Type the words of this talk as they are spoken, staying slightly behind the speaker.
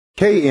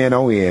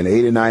KNON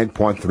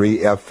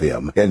 89.3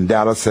 FM in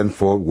Dallas and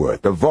Fort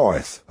Worth, the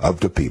voice of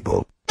the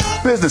people.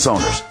 Business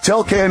owners,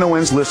 tell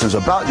KNON's listeners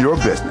about your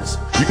business.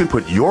 You can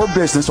put your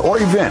business or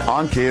event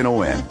on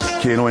KNON.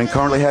 KNON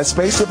currently has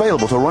space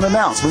available to run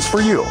announcements for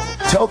you.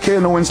 Tell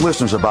KNON's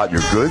listeners about your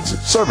goods,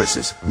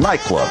 services,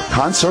 nightclub,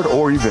 concert,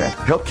 or event.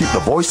 Help keep the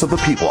voice of the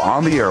people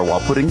on the air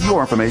while putting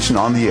your information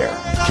on the air.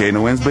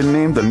 KNON's been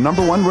named the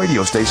 #1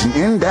 radio station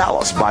in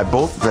Dallas by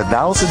both the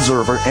Dallas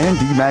Observer and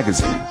D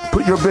Magazine.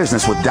 Put your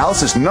business with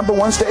Dallas's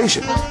 #1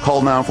 station.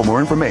 Call now for more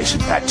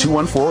information at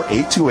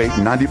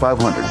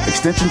 214-828-9500,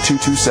 extension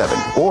 227,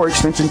 or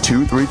extension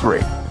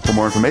 233. For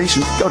more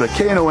information, go to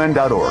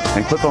KNON.org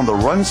and click on the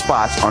Run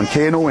Spots on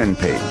KNON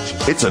page.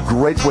 It's a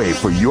great way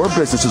for your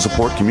business to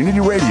support community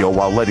radio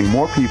while letting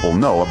more people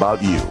know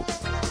about you.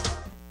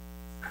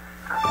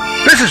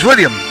 This is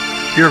William,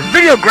 your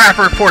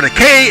videographer for the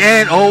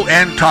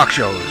KNON talk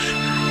shows.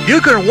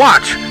 You can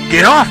watch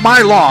Get Off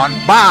My Lawn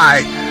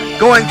by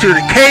going to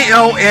the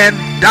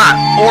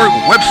KNON.org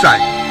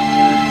website.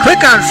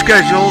 Click on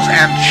schedules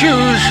and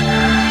choose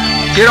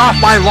Get Off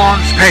My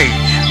Lawn's page.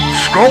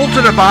 Scroll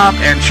to the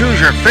bottom and choose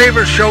your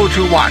favorite show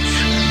to watch.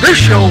 This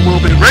show will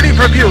be ready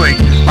for viewing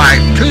by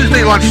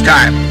Tuesday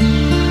lunchtime.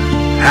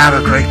 Have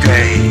a great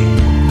day.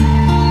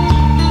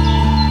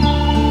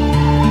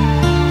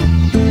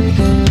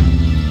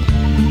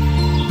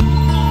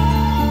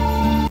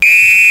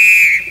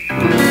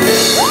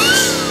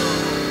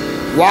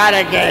 What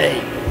a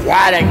game!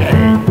 What a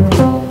game!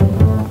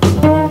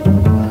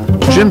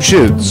 Jim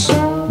Schutze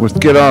with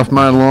Get Off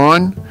My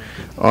Lawn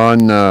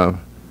on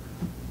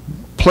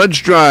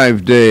Pledge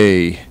Drive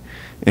Day,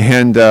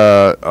 and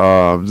the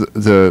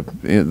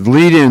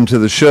lead-in to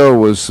the show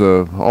was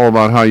all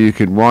about how you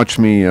could watch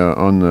me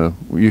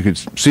you could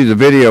see the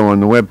video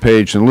on the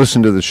webpage and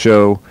listen to the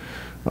show.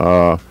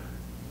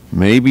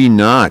 Maybe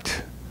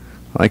not.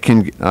 I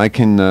can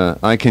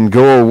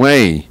go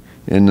away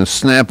in the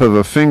snap of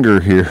a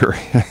finger here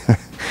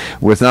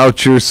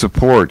without your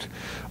support.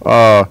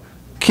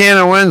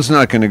 KNON's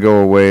not going to go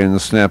away in the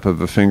snap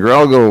of a finger.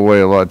 I'll go away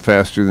a lot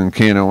faster than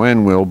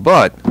KNON will,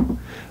 but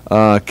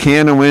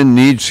KNON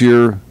needs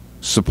your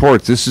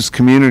support. This is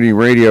community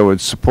radio.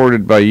 It's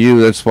supported by you.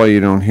 That's why you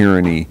don't hear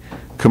any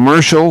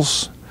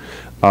commercials.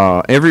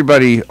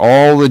 Everybody,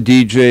 all the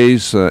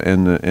DJs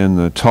and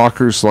the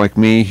talkers like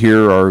me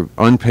here are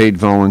unpaid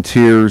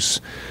volunteers.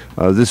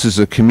 This is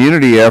a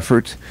community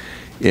effort,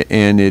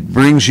 and it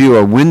brings you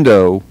a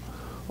window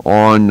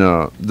on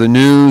the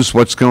news,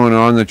 what's going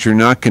on that you're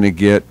not going to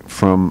get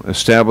from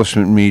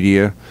establishment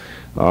media.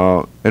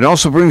 It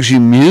also brings you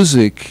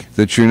music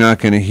that you're not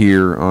going to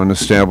hear on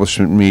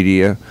establishment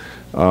media.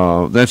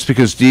 That's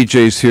because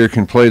DJs here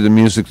can play the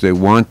music they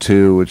want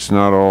to. It's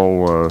not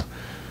all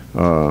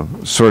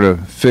sort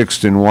of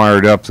fixed and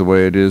wired up the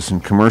way it is in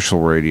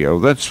commercial radio.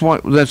 That's why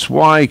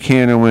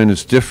KNON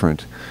is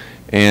different,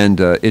 and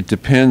it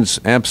depends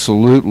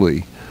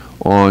absolutely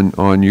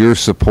on your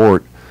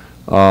support.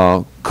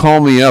 Call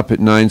me up at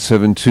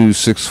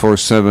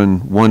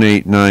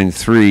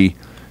 972-647-1893,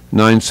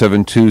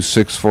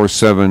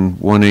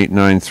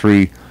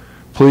 972-647-1893.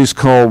 Please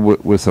call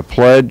with a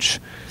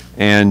pledge,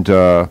 and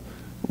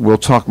we'll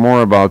talk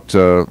more about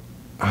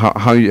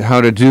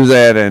how to do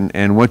that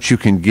and what you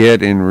can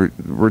get in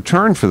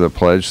return for the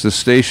pledge. The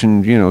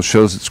station,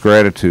 shows its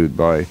gratitude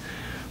by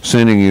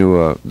sending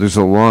you. There's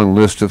a long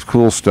list of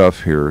cool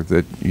stuff here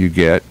that you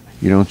get.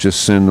 You don't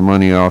just send the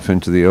money off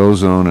into the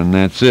ozone and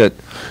that's it.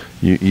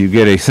 You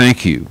get a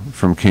thank you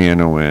from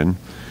KNON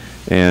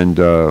and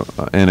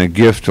a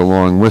gift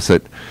along with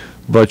it.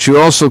 But you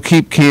also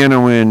keep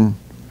KNON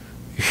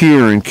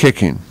here and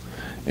kicking,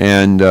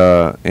 and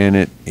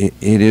it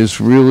is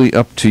really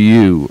up to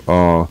you.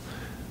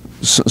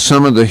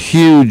 Some of the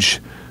huge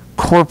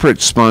corporate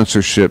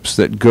sponsorships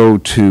that go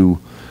to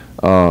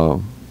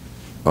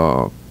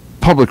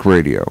public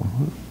radio,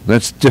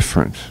 that's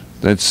different.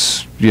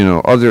 That's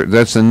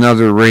that's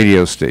another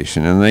radio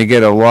station, and they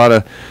get a lot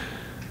of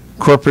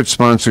corporate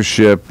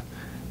sponsorship.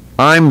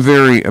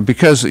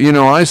 Because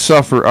I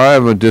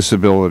have a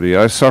disability.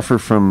 I suffer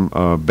from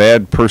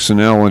bad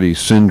personality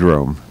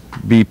syndrome,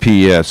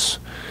 BPS,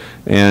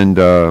 and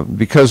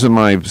because of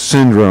my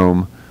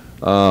syndrome,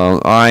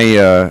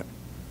 I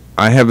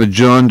have a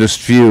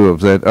jaundiced view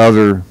of that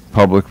other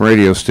public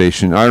radio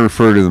station. I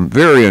refer to them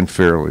very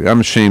unfairly.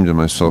 I'm ashamed of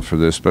myself for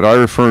this, but I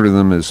refer to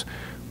them as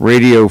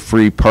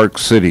radio-free park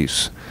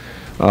cities.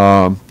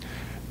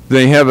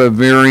 They have a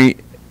very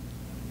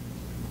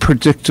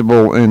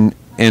predictable and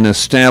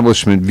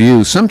establishment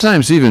view,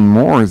 sometimes even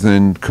more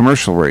than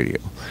commercial radio.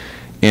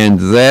 And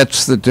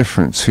that's the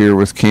difference here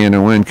with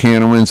KNON.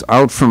 KNON's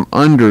out from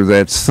under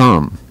that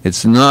thumb.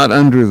 It's not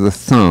under the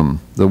thumb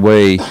the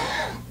way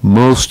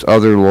most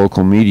other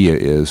local media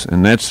is,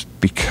 and that's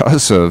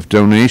because of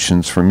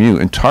donations from you,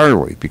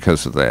 entirely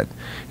because of that.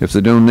 If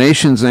the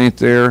donations ain't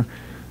there,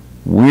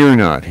 we're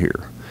not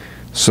here.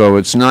 So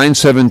it's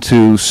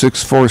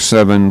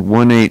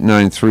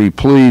 972-647-1893.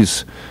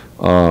 Please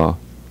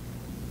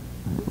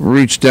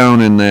reach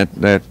down in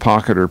that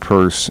pocket or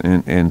purse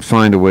and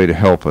find a way to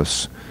help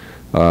us.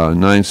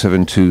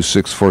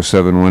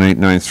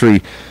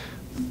 972-647-1893.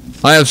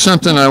 I have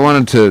something I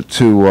wanted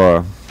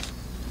to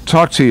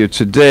talk to you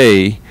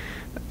today.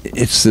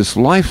 It's this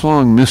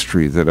lifelong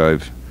mystery that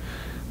I've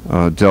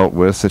dealt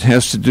with. It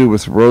has to do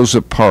with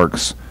Rosa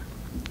Parks.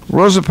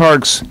 Rosa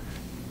Parks,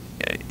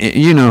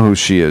 you know who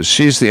she is.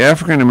 She's the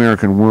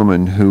African-American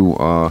woman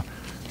who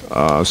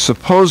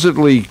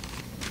supposedly,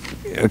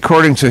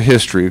 according to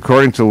history,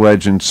 according to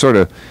legend, sort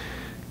of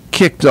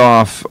kicked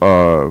off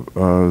the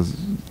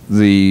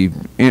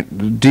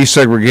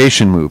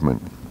desegregation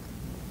movement.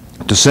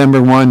 December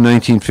 1,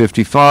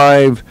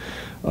 1955,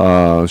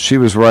 she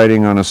was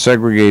riding on a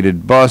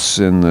segregated bus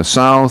in the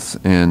South,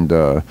 and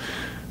the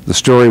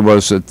story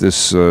was that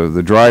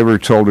the driver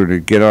told her to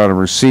get out of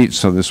her seat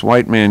so this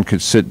white man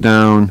could sit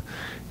down,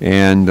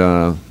 and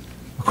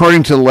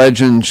according to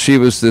legend, she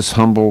was this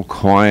humble,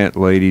 quiet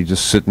lady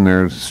just sitting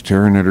there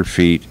staring at her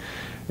feet,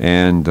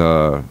 and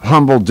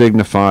humble,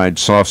 dignified,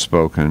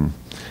 soft-spoken,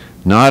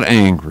 not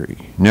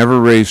angry,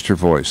 never raised her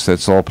voice.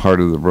 That's all part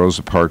of the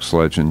Rosa Parks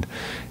legend.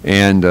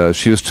 And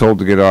she was told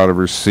to get out of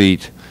her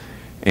seat,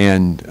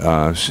 and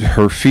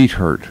her feet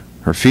hurt.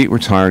 Her feet were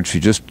tired. She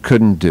just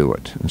couldn't do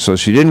it. And so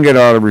she didn't get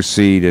out of her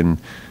seat, and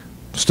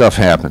stuff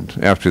happened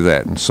after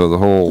that. And so the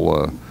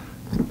whole,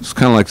 it's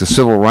kind of like the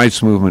civil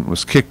rights movement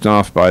was kicked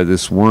off by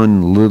this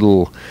one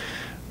little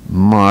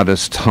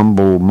modest,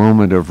 humble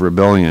moment of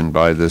rebellion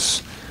by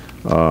this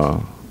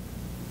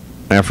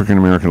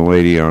African-American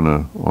lady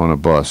on a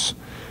bus.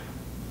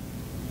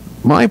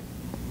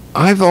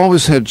 I've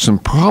always had some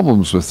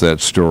problems with that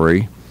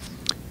story.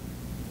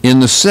 In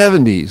the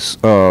 70s,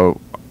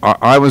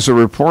 I was a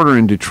reporter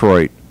in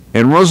Detroit,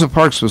 and Rosa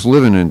Parks was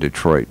living in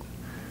Detroit.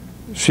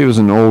 She was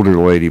an older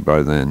lady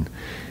by then.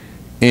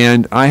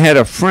 And I had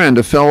a friend,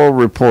 a fellow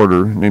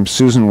reporter named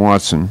Susan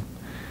Watson,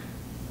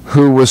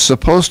 who was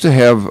supposed to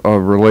have a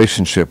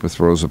relationship with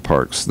Rosa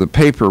Parks. The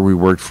paper we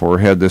worked for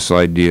had this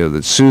idea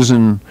that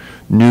Susan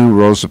knew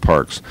Rosa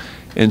Parks.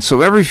 And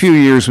so every few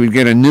years we'd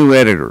get a new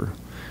editor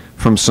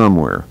from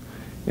somewhere.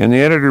 And the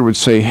editor would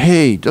say,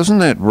 hey, doesn't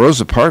that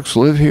Rosa Parks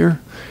live here?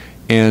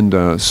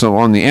 And so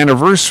on the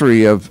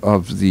anniversary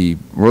of the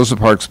Rosa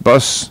Parks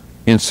bus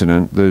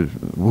incident,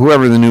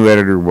 whoever the new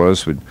editor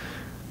was would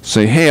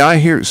say, hey,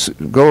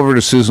 go over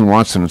to Susan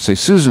Watson and say,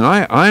 Susan,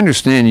 I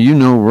understand you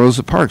know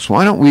Rosa Parks.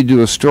 Why don't we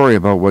do a story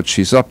about what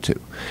she's up to?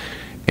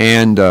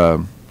 And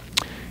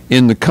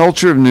in the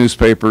culture of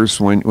newspapers,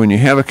 when you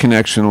have a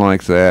connection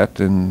like that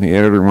and the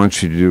editor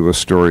wants you to do a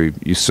story,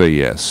 you say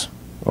yes.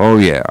 Oh,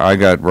 yeah, I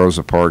got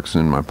Rosa Parks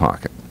in my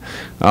pocket.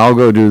 I'll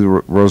go do the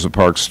Rosa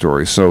Parks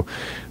story. So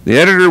the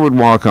editor would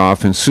walk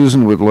off, and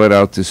Susan would let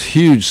out this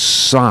huge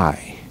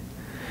sigh,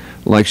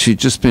 like she'd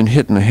just been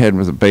hit in the head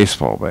with a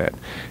baseball bat.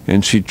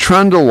 And she'd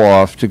trundle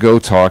off to go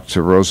talk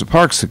to Rosa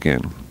Parks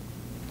again.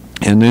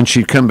 And then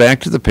she'd come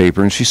back to the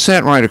paper, and she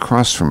sat right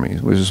across from me,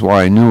 which is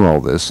why I knew all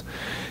this.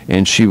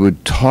 And she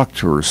would talk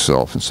to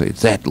herself and say,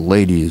 that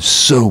lady is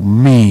so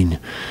mean.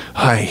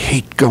 I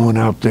hate going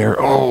out there.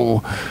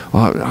 Oh,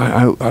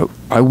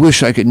 I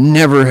wish I could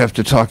never have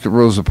to talk to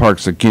Rosa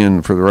Parks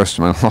again for the rest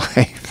of my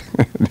life.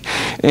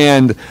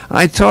 And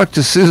I talked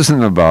to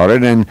Susan about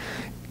it, and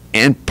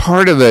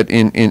part of it,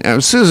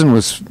 Susan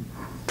was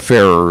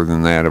fairer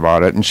than that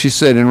about it, and she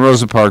said in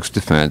Rosa Parks'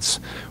 defense,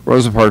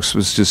 Rosa Parks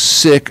was just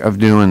sick of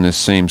doing this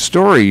same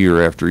story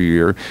year after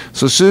year.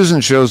 So Susan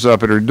shows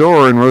up at her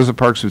door, and Rosa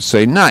Parks would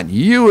say, not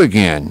you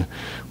again.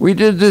 We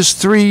did this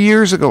 3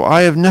 years ago.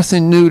 I have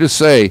nothing new to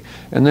say.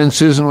 And then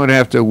Susan would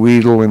have to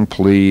wheedle and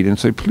plead and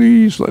say,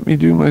 please let me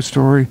do my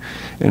story.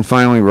 And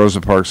finally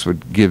Rosa Parks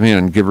would give in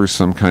and give her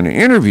some kind of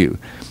interview.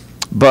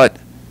 But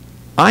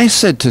I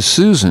said to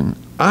Susan,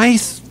 I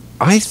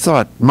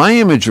thought my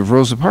image of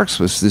Rosa Parks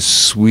was this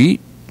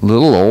sweet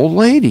little old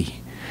lady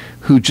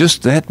who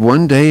just that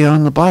one day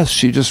on the bus,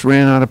 she just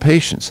ran out of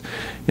patience.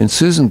 And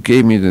Susan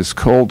gave me this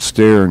cold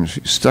stare, and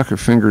she stuck her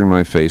finger in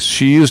my face.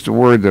 She used a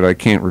word that I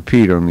can't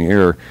repeat on the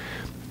air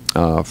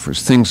for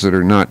things that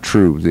are not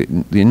true.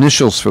 The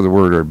initials for the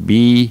word are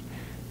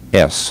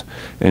B.S.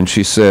 And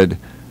she said,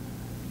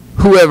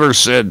 whoever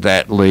said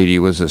that lady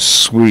was a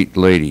sweet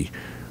lady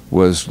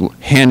was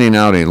handing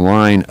out a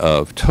line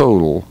of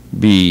total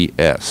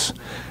BS.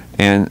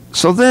 And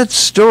so that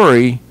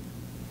story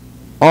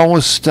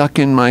always stuck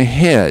in my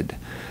head.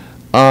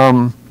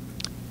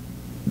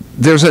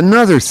 There's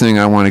another thing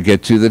I want to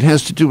get to that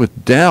has to do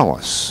with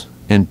Dallas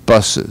and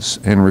buses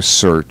and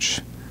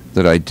research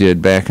that I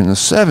did back in the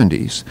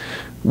 70s,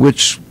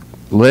 which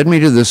led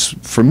me to this,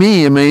 for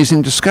me,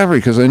 amazing discovery,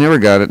 because I never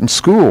got it in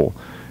school,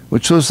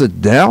 which was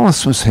that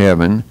Dallas was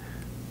having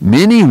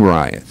mini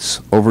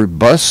riots over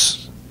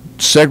bus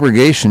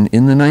segregation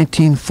in the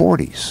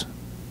 1940s,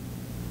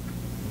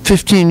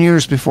 15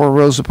 years before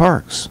Rosa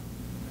Parks.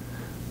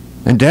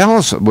 And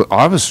Dallas,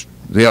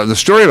 the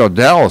story about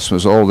Dallas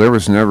was, there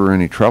was never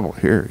any trouble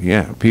here.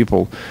 Yeah,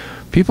 people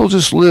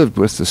just lived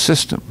with the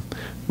system,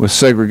 with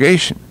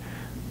segregation.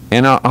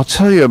 And I'll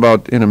tell you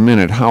about in a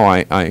minute how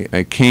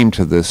I came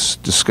to this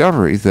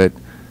discovery that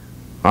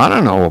I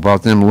don't know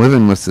about them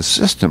living with the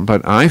system,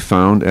 but I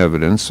found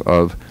evidence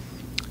of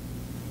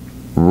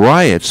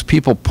riots,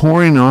 people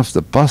pouring off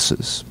the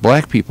buses,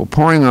 black people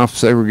pouring off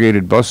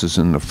segregated buses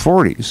in the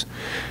 40s,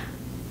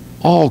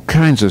 all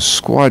kinds of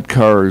squad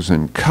cars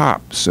and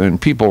cops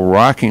and people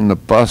rocking the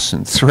bus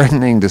and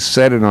threatening to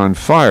set it on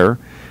fire.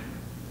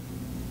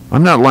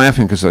 I'm not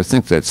laughing because I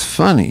think that's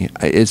funny.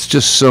 It's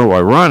just so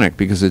ironic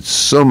because it's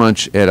so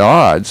much at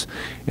odds.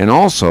 And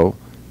also,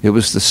 it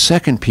was the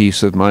second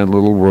piece of my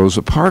little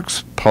Rosa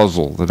Parks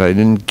puzzle that I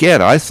didn't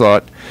get. I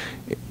thought,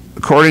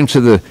 according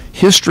to the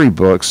history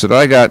books that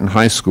I got in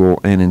high school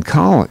and in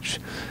college,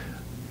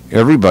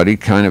 everybody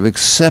kind of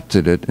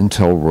accepted it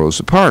until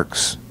Rosa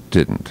Parks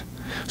didn't.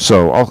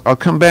 So I'll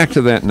come back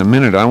to that in a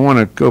minute. I want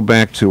to go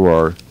back to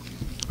our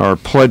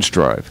pledge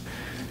drive.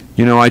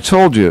 You know, I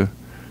told you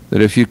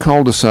that if you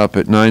called us up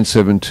at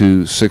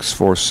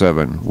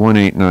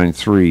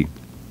 972-647-1893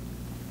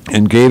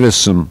 and gave us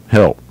some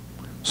help,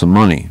 some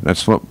money,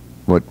 that's what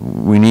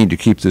we need to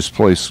keep this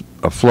place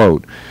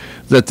afloat,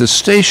 that the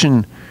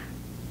station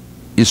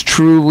is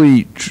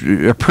truly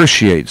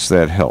appreciates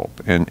that help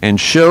and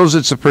shows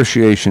its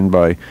appreciation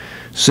by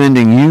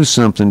sending you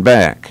something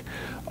back.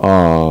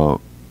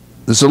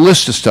 There's a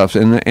list of stuff,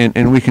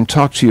 and we can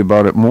talk to you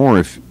about it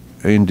more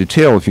in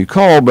detail if you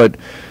call, but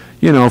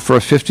you know, for a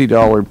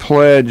 $50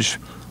 pledge,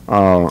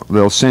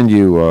 they'll send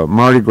you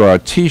Mardi Gras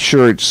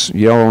T-shirts,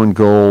 yellow and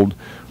gold,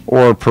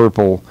 or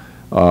purple,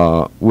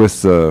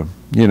 with the,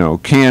 you know,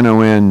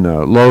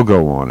 Knon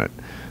logo on it.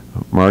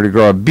 Mardi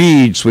Gras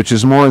beads, which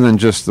is more than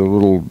just the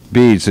little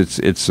beads. It's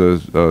a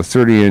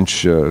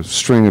 30-inch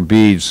string of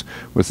beads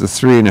with a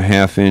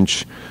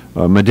 3.5-inch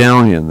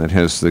medallion that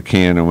has the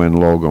Knon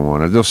logo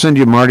on it. They'll send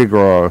you Mardi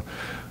Gras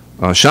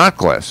shot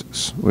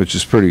glasses, which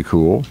is pretty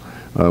cool.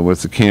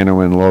 With the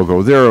Knon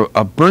logo. There are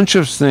a bunch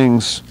of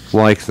things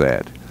like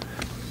that.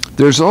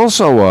 There's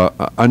also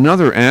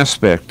another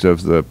aspect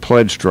of the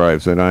pledge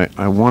drive that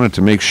I wanted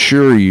to make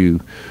sure you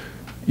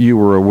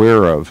were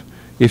aware of.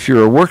 If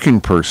you're a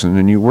working person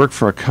and you work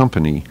for a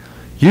company,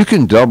 you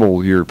can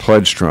double your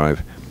pledge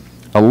drive.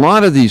 A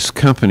lot of these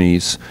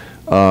companies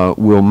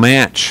will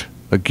match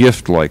a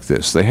gift like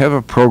this. They have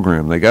a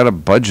program. They got a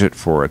budget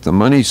for it. The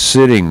money's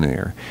sitting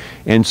there.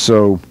 And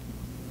so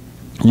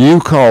you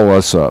call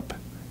us up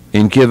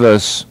and give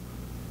us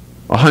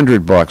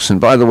 $100. And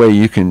by the way,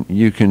 you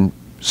can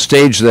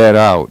stage that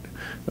out.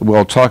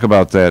 We'll talk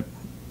about that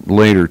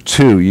later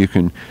too. You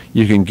can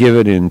give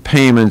it in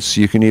payments.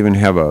 You can even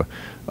have a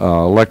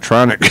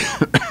electronic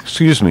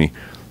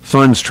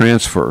funds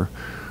transfer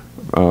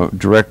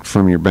direct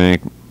from your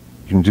bank. You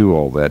can do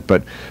all that.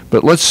 But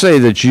let's say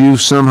that you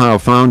somehow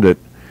found it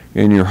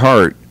in your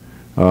heart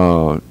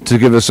to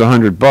give us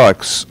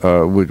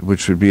 $100,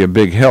 which would be a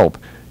big help.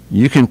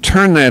 You can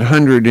turn that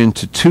 100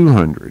 into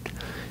 200.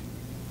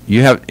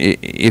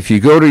 If you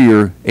go to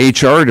your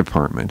HR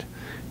department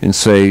and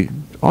say,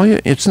 "Oh, yeah,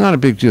 it's not a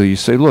big deal." You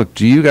say, "Look,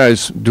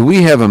 do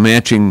we have a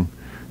matching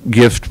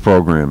gift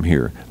program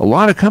here?" A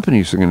lot of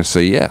companies are going to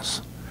say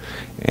yes,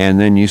 and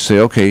then you say,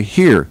 "Okay,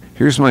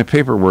 here's my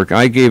paperwork.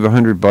 I gave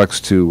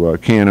 $100 to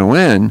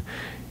Knon,"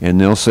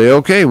 and they'll say,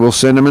 "Okay, we'll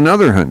send them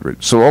another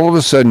 100." So all of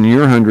a sudden,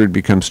 your 100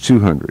 becomes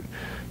 200,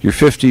 your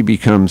 50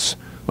 becomes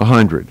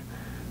 100.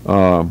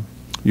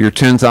 Your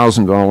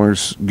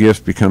 $10,000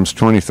 gift becomes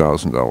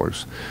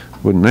 $20,000.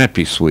 Wouldn't that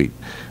be sweet?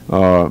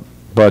 But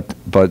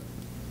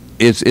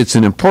it's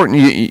an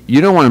important.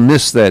 You don't want to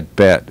miss that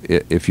bet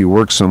if you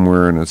work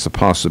somewhere and it's a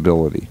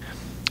possibility.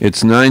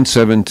 It's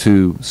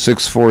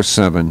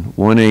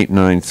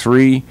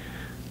 972-647-1893.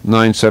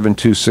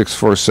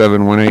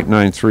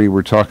 972-647-1893.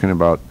 We're talking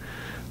about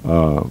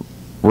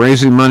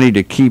raising money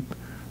to keep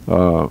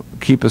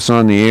us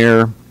on the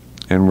air,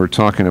 and we're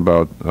talking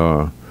about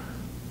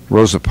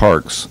Rosa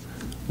Parks.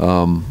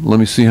 Let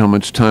me see how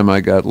much time I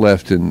got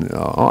left, and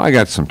I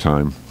got some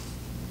time.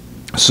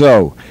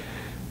 So,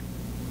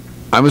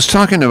 I was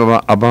talking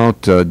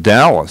about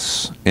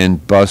Dallas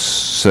and bus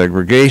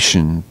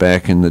segregation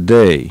back in the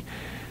day,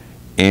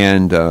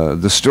 and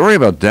the story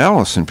about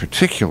Dallas in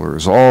particular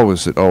is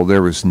always that,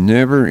 there was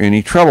never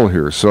any trouble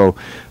here. So,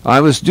 I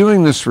was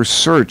doing this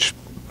research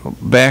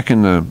back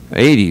in the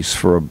 80s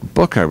for a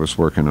book I was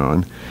working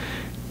on,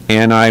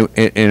 and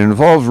it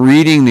involved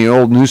reading the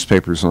old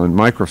newspapers on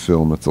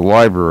microfilm at the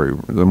library,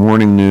 the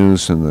Morning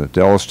News and the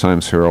Dallas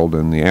Times-Herald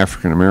and the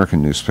African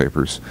American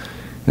newspapers.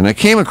 And I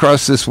came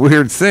across this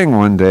weird thing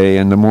one day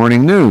in the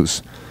Morning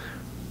News.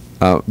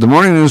 The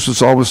Morning News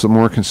was always the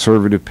more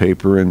conservative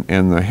paper,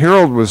 and the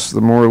Herald was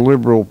the more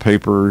liberal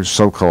paper,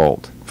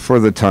 so-called, for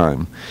the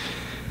time.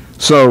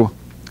 So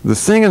the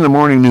thing in the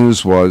Morning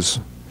News was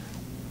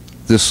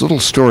this little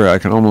story, I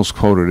can almost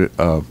quote it,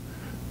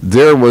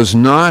 there was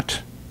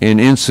not an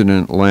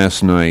incident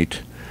last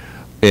night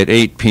at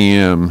 8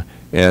 p.m.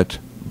 at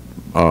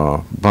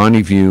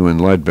Bonneview and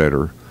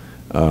Ledbetter,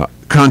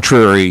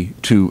 contrary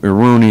to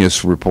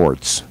erroneous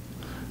reports.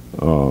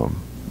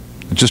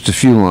 Just a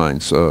few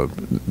lines.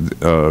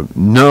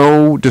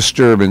 No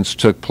disturbance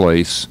took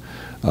place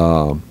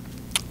on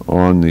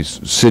the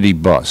city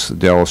bus, the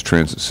Dallas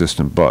Transit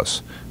System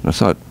bus. And I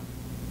thought,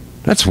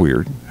 that's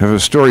weird. I have a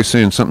story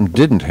saying something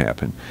didn't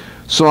happen.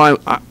 So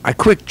I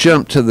quick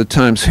jumped to the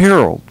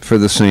Times-Herald for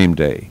the same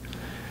day.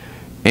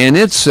 And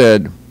it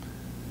said,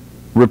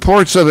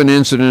 reports of an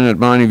incident at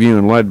Bonneview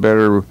and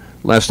Ledbetter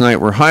last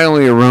night were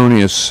highly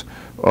erroneous.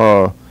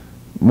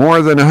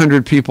 More than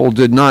 100 people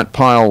did not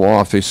pile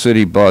off a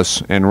city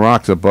bus and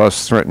rock the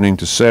bus, threatening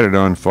to set it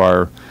on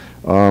fire.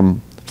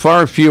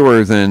 Far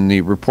fewer than the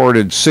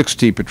reported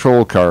 60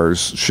 patrol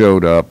cars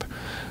showed up.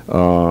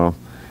 Blah,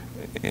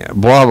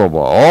 blah,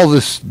 blah. All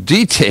this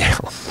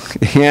detail.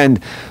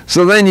 And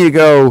so then you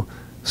go,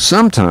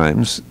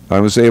 sometimes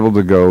I was able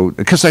to go,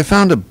 because I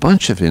found a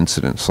bunch of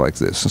incidents like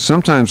this, and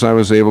sometimes I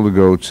was able to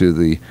go to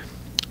the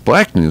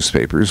black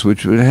newspapers,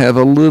 which would have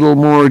a little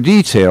more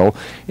detail,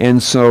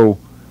 and so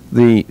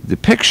the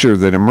picture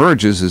that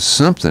emerges is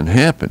something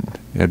happened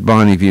at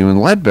Bonneview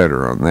and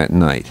Ledbetter on that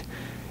night.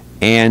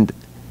 And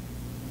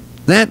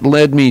that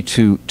led me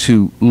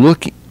to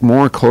look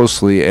more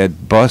closely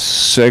at bus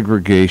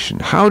segregation.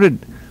 How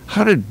did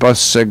bus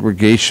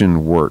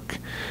segregation work?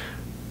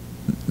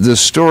 The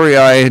story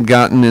I had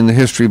gotten in the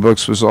history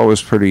books was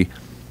always pretty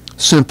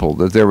simple,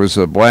 that there was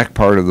a black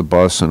part of the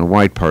bus and a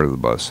white part of the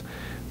bus.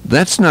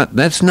 That's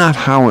not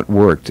how it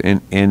worked,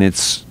 and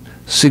it's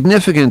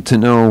significant to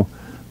know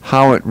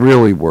how it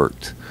really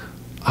worked.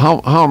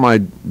 How am I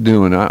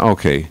doing?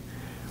 Okay.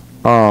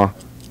 On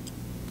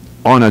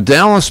a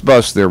Dallas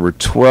bus, there were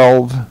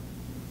 12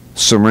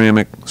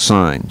 ceramic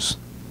signs,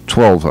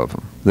 12 of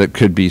them, that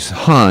could be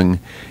hung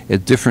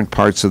at different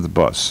parts of the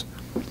bus.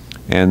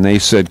 And they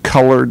said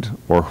colored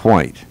or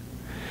white.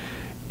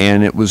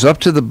 And it was up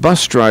to the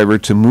bus driver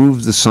to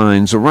move the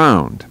signs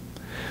around.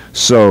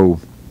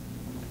 So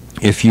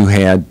if you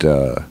had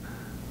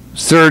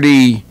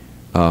 30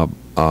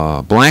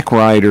 black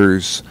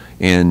riders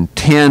and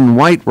 10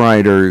 white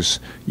riders,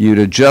 you'd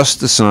adjust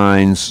the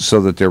signs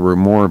so that there were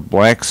more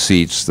black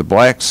seats. The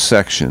black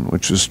section,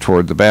 which was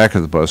toward the back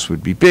of the bus,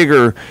 would be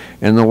bigger,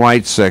 and the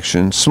white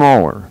section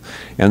smaller.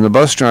 And the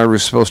bus driver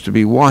was supposed to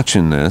be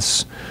watching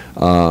this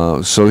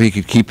so he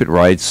could keep it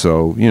right,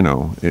 so,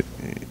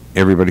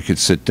 everybody could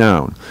sit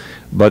down.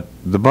 But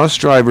the bus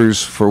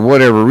drivers, for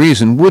whatever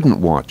reason, wouldn't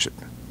watch it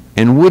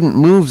and wouldn't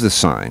move the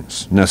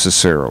signs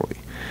necessarily.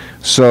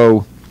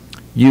 So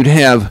you'd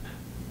have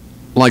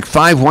like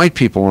 5 white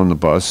people on the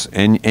bus,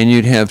 and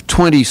you'd have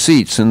 20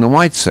 seats in the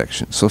white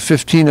section, so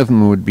 15 of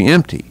them would be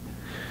empty.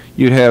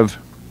 You'd have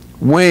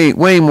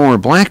way more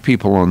black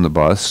people on the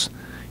bus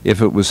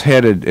if it was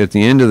headed at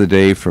the end of the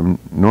day from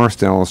North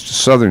Dallas to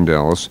Southern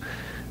Dallas,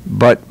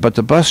 but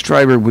the bus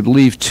driver would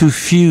leave too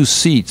few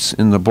seats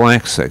in the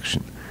black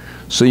section.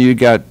 So you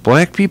got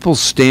black people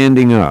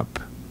standing up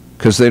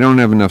because they don't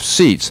have enough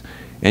seats,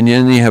 and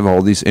then you have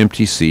all these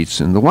empty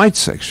seats in the white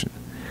section.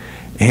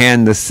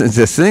 And the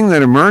thing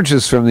that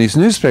emerges from these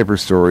newspaper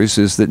stories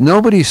is that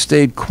nobody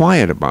stayed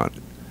quiet about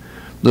it.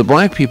 The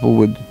black people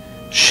would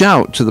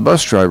shout to the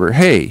bus driver,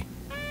 hey,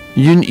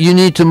 you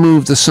need to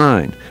move the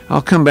sign.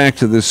 I'll come back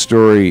to this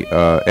story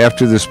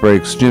after this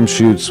breaks. Jim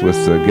Schutze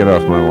with Get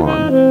Off My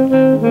Lawn.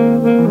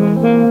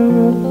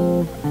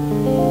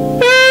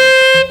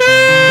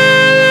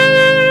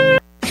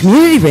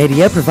 Community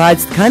radio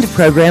provides the kind of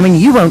programming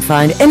you won't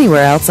find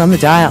anywhere else on the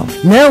dial.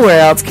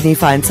 Nowhere else can you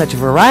find such a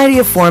variety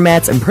of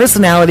formats and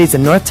personalities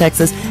in North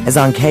Texas as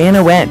on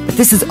KNON. But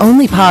this is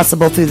only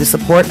possible through the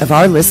support of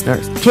our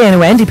listeners.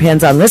 KNON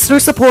depends on listener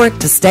support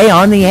to stay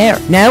on the air.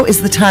 Now is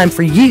the time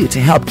for you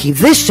to help keep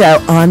this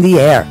show on the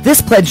air.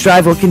 This pledge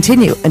drive will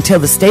continue until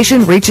the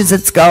station reaches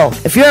its goal.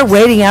 If you're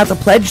waiting out the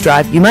pledge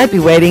drive, you might be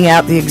waiting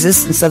out the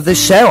existence of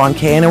this show on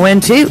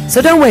KNON too.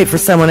 So don't wait for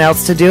someone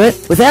else to do it.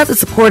 Without the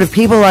support of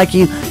people like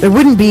you, there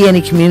wouldn't be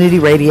any community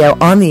radio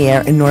on the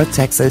air in North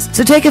Texas.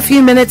 So take a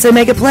few minutes and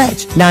make a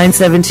pledge.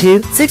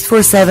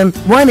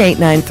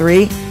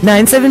 972-647-1893.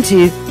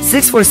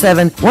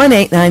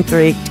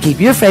 972-647-1893 to keep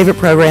your favorite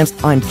programs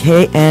on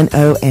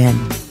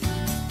KNON.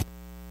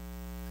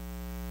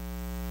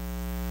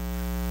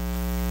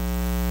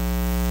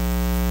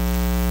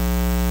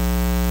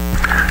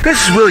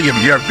 This is William,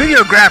 your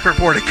videographer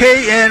for the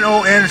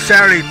KNON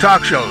Saturday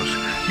talk shows.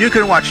 You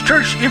can watch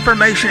church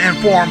information and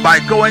forum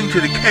by going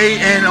to the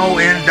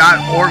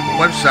knon.org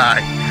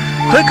website.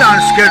 Click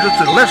on schedule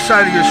to the left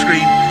side of your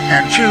screen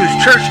and choose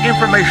church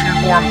information and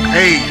forum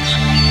page.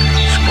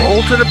 Scroll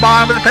to the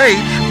bottom of the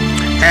page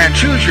and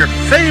choose your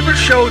favorite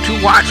show to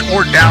watch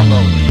or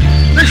download.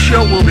 This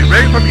show will be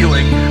ready for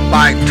viewing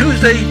by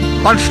Tuesday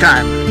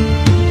lunchtime.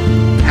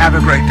 Have a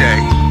great day.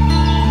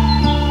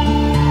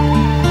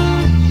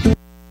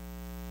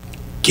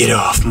 Get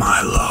off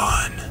my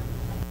lawn.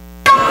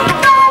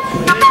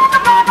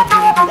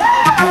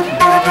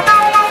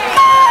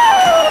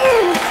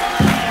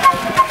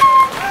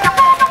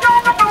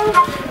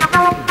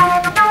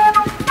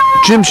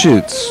 Jim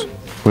Schutze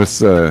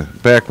with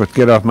back with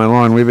Get Off My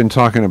Lawn. We've been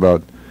talking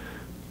about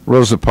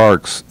Rosa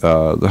Parks.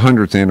 The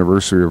 100th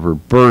anniversary of her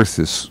birth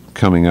is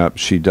coming up.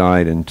 She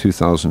died in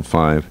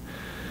 2005.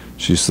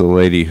 She's the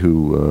lady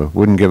who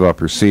wouldn't give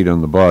up her seat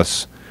on the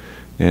bus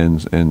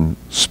and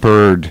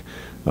spurred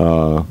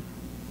a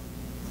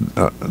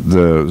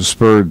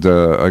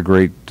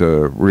great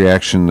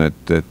reaction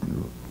that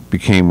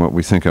became what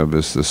we think of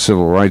as the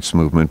civil rights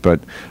movement. But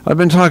I've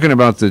been talking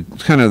about the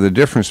kind of the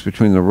difference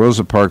between the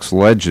Rosa Parks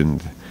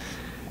legend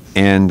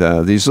and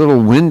these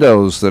little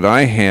windows that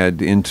I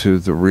had into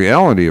the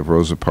reality of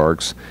Rosa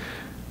Parks.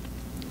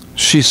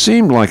 She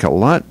seemed like a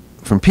lot,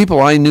 from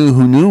people I knew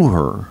who knew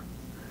her,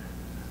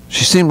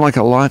 she seemed like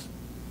a lot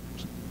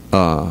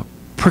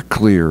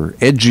pricklier,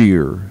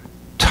 edgier,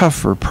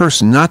 tougher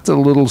person, not the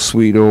little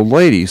sweet old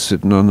lady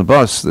sitting on the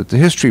bus that the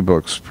history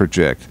books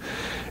project.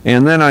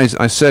 And then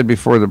I said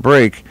before the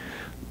break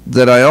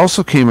that I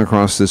also came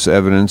across this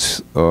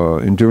evidence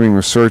in doing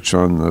research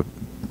on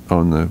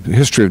the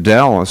history of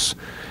Dallas,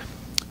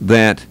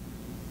 that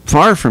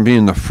far from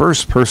being the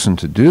first person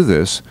to do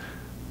this,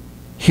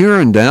 here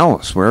in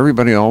Dallas, where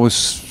everybody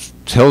always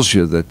tells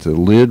you that the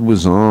lid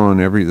was on,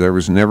 there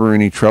was never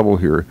any trouble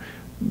here,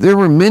 there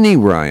were many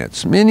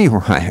riots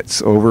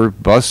over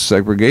bus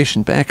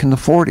segregation back in the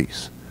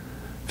 40s,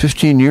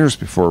 15 years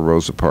before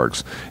Rosa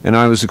Parks. And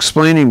I was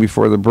explaining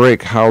before the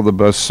break how the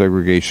bus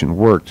segregation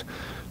worked.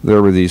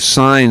 There were these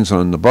signs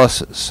on the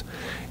buses,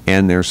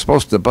 and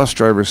the bus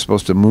driver's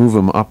supposed to move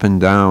them up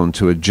and down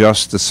to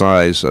adjust the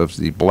size of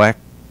the black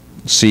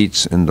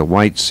seats and the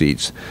white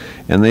seats,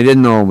 and they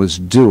didn't always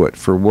do it.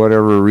 For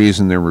whatever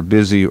reason, they were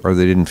busy, or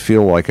they didn't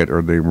feel like it,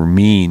 or they were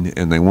mean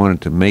and they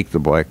wanted to make the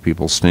black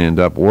people stand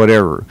up,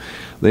 whatever.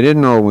 They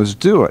didn't always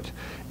do it.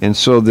 And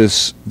so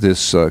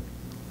the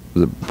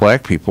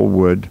black people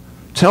would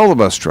tell the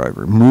bus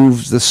driver,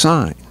 move the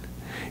sign,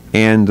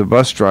 and the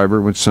bus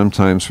driver would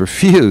sometimes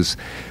refuse.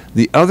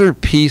 The other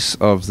piece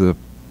of the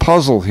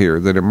puzzle here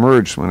that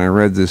emerged when I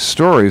read these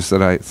stories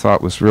that I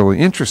thought was really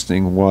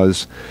interesting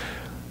was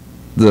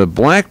the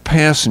black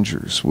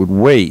passengers would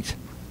wait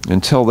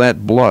until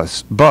that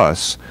bus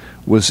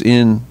was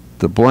in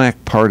the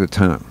black part of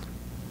town,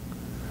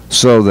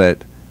 so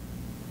that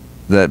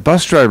that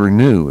bus driver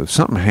knew if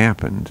something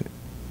happened,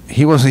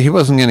 he wasn't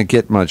going to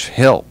get much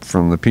help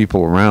from the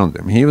people around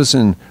him. He was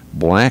in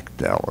black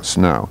Dallas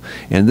now.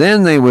 And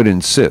then they would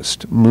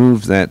insist,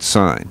 move that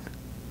sign.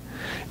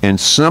 And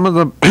some of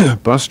the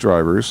bus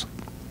drivers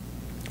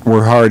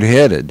were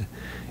hard-headed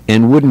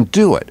and wouldn't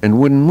do it and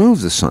wouldn't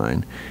move the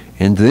sign.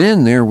 And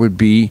then there would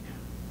be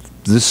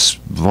this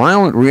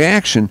violent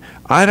reaction.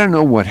 I don't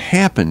know what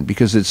happened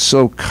because it's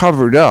so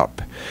covered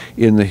up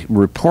in the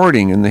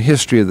reporting and the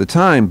history of the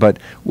time, but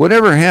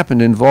whatever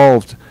happened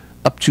involved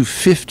up to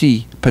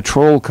 50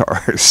 patrol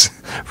cars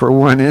for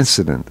one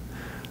incident.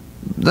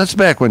 That's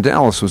back when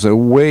Dallas was a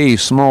way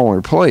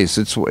smaller place.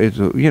 We'd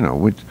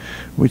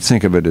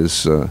think of it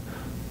as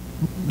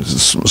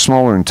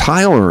smaller than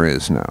Tyler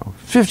is now.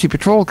 50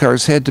 patrol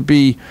cars had to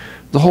be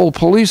the whole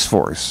police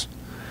force,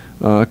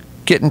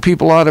 getting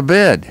people out of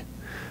bed.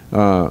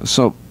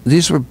 So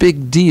these were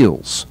big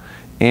deals,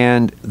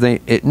 and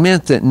it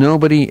meant that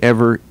nobody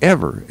ever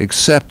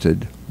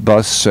accepted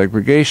bus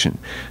segregation.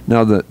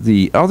 Now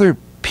the other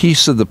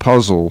piece of the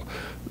puzzle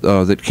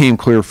that came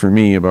clear for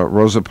me about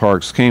Rosa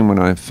Parks came when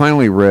I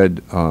finally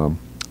read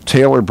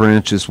Taylor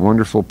Branch's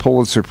wonderful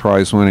Pulitzer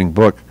Prize-winning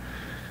book,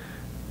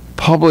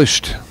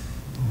 published,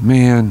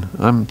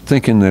 I'm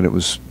thinking that it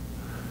was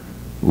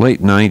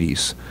late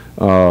 90s.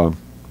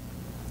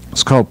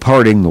 It's called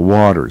Parting the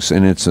Waters,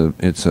 and it's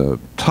a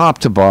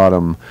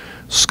top-to-bottom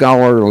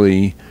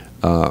scholarly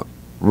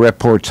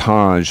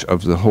reportage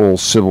of the whole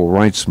civil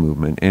rights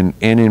movement, and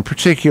in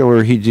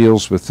particular he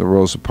deals with the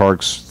Rosa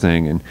Parks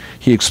thing, and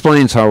he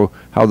explains how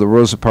the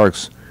Rosa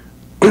Parks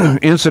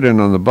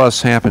incident on the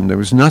bus happened. There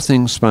was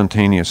nothing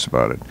spontaneous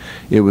about it.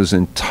 It was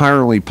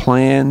entirely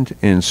planned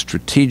and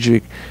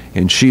strategic,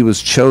 and she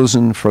was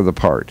chosen for the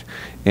part.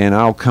 And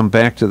I'll come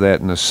back to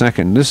that in a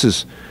second. This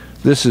is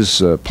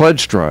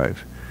Pledge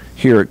Drive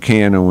here at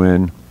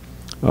KNON.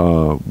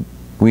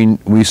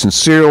 We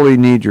sincerely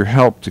need your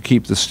help to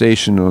keep the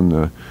station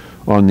on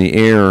the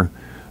air.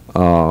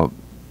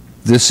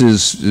 This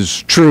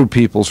is true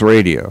people's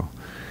radio,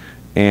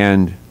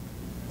 and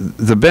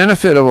the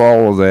benefit of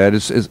all of that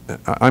is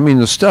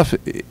the stuff.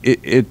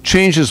 It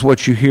changes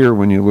what you hear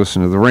when you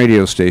listen to the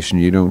radio station.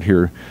 You don't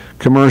hear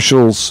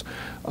commercials.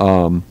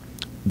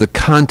 The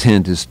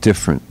content is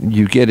different.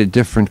 You get a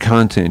different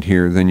content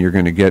here than you're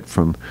going to get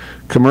from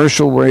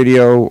commercial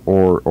radio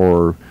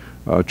or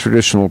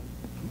traditional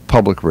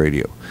public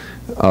radio,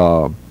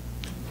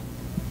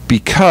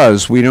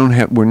 because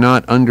we're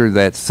not under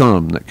that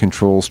thumb that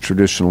controls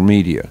traditional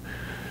media.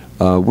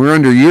 We're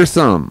under your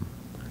thumb.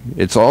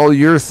 It's all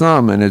your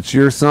thumb, and it's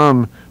your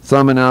thumb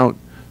thumbing out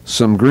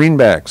some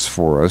greenbacks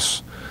for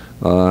us,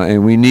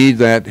 and we need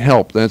that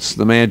help. That's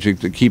the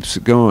magic that keeps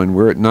it going.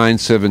 We're at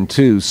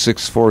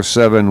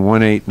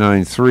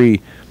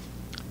 972-647-1893,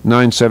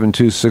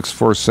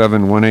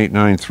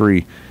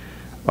 972-647-1893.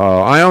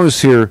 I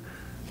always hear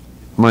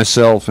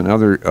myself and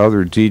other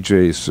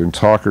DJs and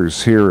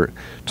talkers here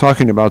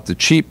talking about the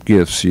cheap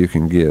gifts you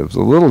can give,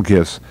 the little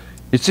gifts.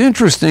 It's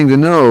interesting to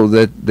know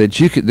that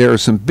there are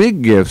some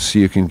big gifts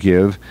you can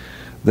give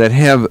that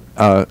have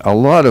a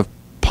lot of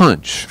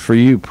punch for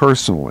you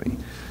personally.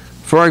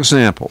 For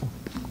example,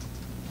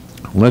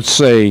 let's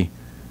say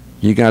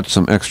you got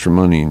some extra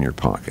money in your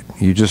pocket.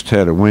 You just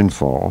had a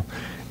windfall,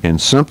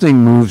 and something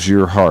moves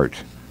your heart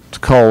to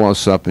call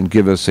us up and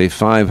give us a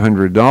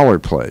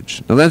 $500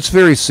 pledge. Now, that's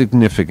very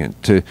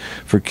significant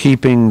for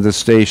keeping the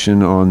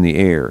station on the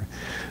air.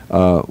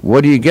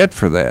 What do you get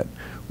for that?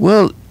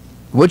 Well,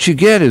 what you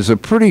get is a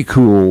pretty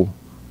cool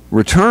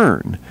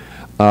return.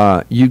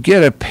 You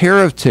get a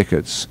pair of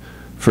tickets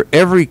for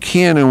every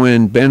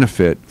KNON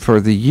benefit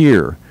for the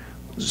year.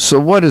 So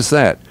what is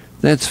that?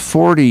 That's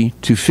 40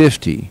 to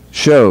 50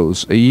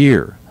 shows a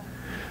year.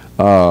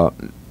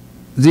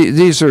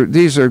 These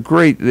are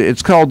great.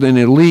 It's called an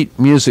elite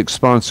music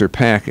sponsor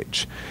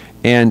package,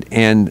 and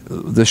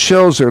the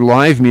shows are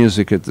live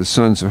music at the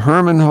Sons of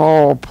Herman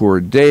Hall, Poor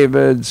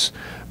David's,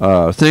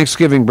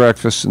 Thanksgiving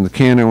breakfast in the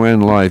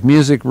KNON Live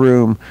Music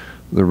Room,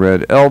 the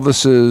Red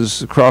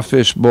Elvises,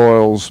 Crawfish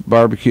Boils,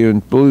 barbecue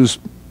and blues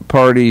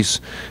parties,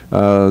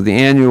 the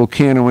annual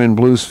KNON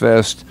Blues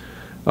Fest,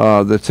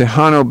 the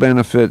Tejano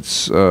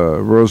benefits,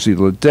 Rosie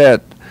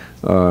Ledette,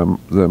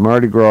 the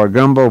Mardi Gras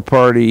Gumbo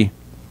Party,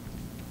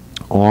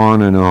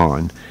 on and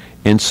on.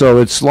 And so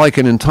it's like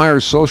an entire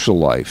social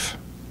life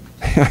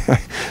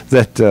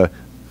that,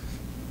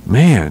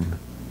 man,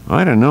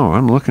 I don't know.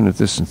 I'm looking at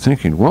this and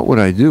thinking, what would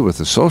I do with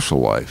a social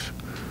life?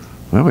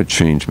 That would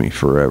change me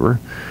forever.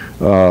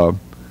 I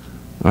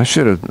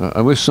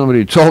wish somebody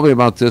had told me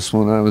about this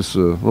when I was a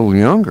little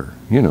younger.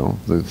 You know,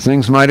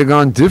 things might have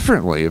gone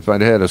differently if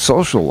I'd had a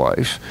social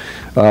life.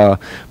 But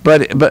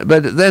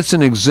that's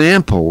an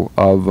example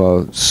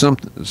of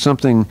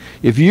something.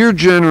 If you're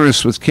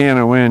generous with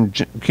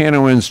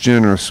KNON's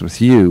generous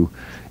with you,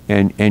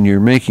 and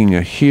you're making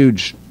a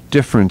huge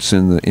difference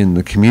in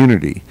the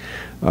community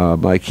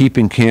by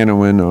keeping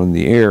KNON on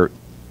the air.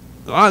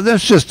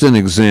 That's just an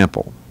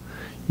example.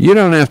 You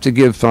don't have to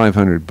give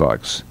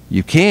 $500.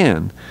 You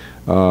can,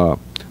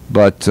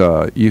 but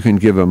you can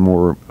give a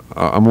more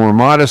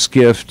modest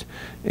gift,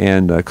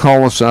 and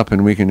call us up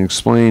and we can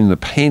explain the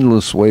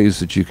painless ways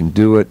that you can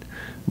do it.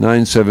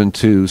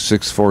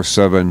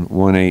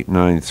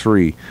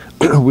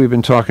 972-647-1893. We've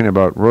been talking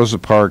about Rosa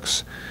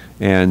Parks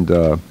and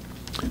the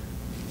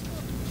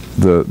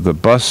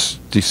bus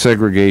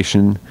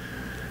desegregation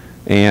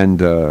and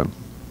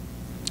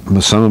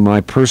some of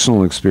my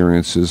personal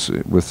experiences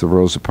with the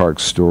Rosa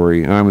Parks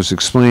story. And I was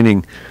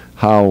explaining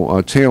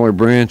how Taylor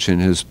Branch in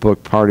his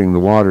book Parting the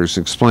Waters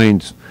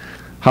explained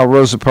how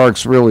Rosa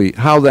Parks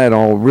how that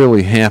all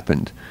really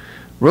happened.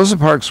 Rosa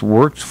Parks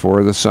worked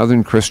for the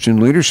Southern Christian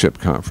Leadership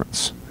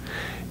Conference,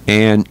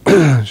 and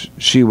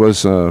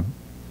she's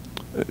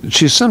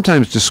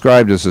sometimes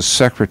described as a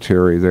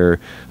secretary there.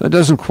 That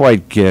doesn't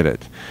quite get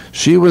it.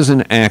 She was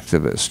an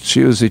activist.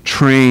 She was a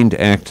trained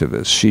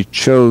activist. She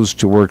chose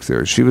to work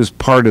there. She was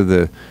part of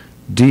the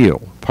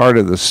deal, part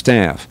of the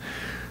staff.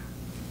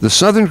 The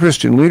Southern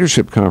Christian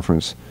Leadership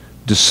Conference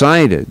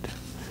decided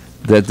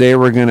that they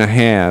were going to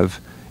have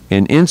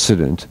an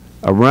incident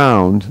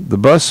around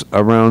bus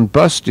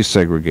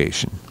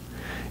desegregation,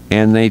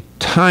 and they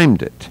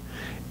timed it,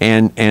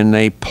 and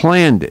they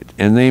planned it,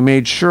 and they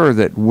made sure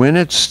that when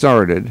it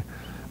started,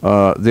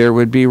 there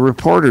would be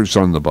reporters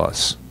on the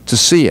bus to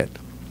see it.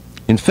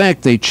 In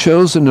fact, they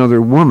chose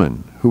another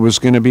woman who was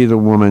going to be the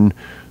woman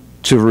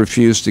to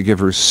refuse to give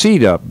her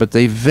seat up, but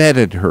they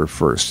vetted her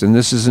first. And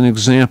this is an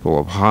example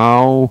of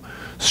how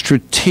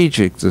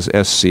strategic the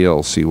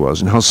SCLC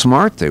was and how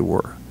smart they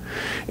were.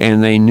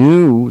 And they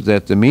knew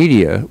that the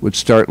media would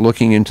start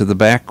looking into the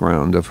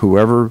background of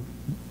whoever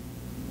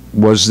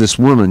was this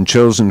woman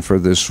chosen for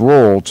this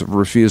role to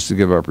refuse to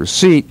give up her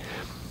seat.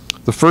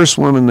 The first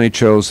woman they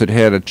chose had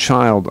had a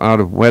child out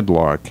of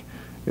wedlock,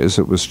 as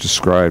it was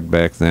described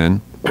back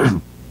then.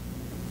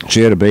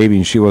 She had a baby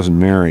and she wasn't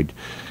married.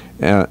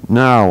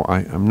 Now,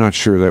 I'm not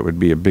sure that would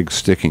be a big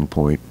sticking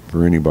point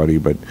for anybody,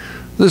 but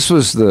this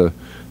was the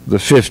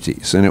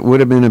 50s, and it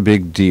would have been a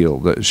big deal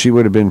that she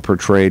would have been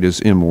portrayed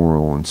as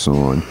immoral and so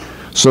on.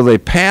 So they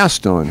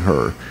passed on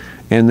her,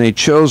 and they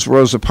chose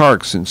Rosa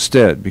Parks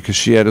instead because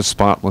she had a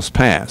spotless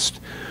past.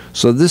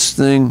 So this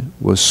thing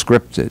was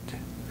scripted,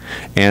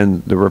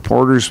 and the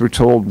reporters were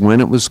told when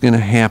it was going to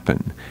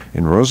happen,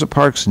 and Rosa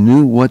Parks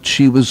knew what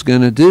she was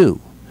going to do.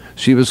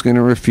 She was going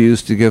to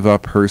refuse to give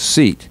up her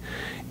seat.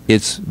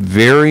 It's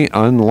very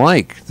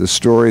unlike the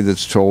story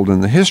that's told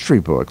in the history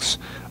books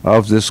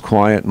of this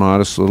quiet,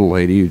 modest little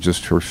lady who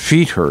just her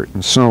feet hurt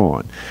and so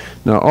on.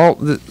 Now,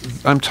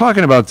 I'm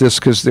talking about this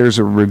because there's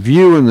a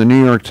review in the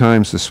New York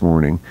Times this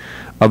morning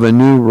of a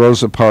new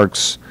Rosa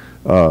Parks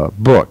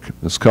book.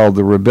 It's called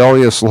The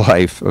Rebellious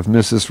Life of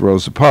Mrs.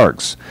 Rosa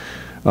Parks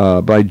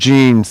by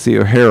Jean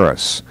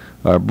Theoharis,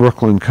 a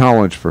Brooklyn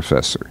College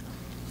professor.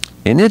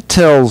 And it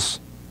tells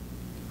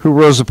who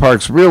Rosa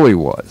Parks really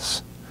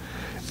was.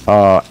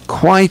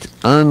 Quite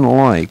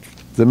unlike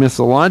the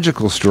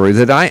mythological story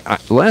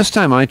that last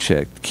time I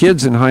checked,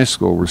 kids in high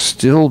school were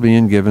still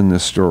being given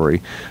this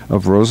story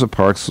of Rosa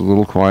Parks, the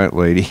little quiet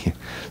lady,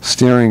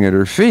 staring at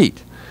her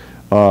feet.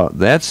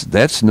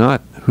 That's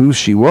not who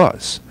she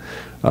was.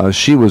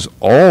 She was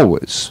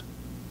always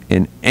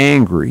an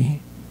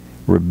angry,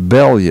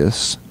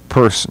 rebellious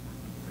person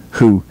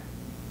who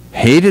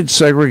hated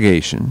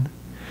segregation,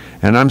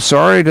 and I'm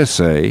sorry to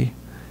say,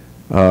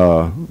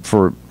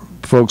 for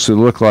folks who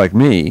look like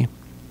me,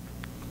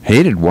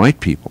 hated white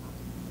people.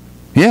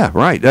 Yeah,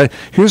 right.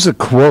 Here's a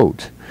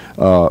quote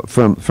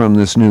from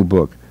this new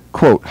book.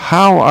 Quote,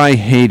 "How I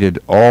hated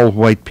all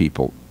white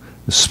people,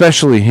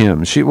 especially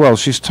him."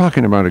 She's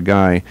talking about a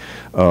guy,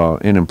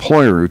 an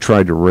employer who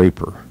tried to rape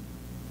her.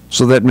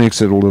 So that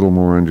makes it a little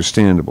more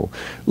understandable.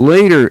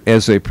 Later,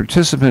 as a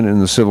participant in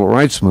the civil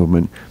rights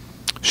movement,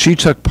 she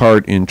took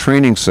part in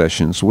training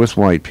sessions with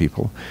white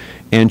people,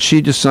 and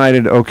she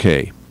decided,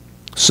 okay,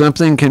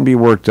 something can be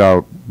worked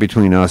out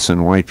between us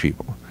and white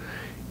people.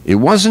 It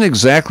wasn't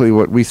exactly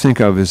what we think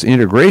of as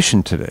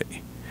integration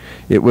today.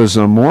 It was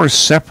a more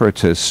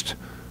separatist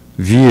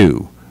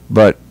view,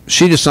 but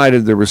she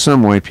decided there were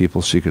some white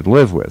people she could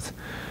live with.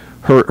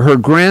 Her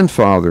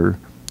grandfather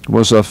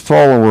was a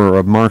follower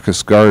of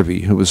Marcus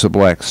Garvey, who was a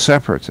black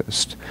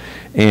separatist,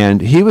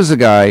 and he was a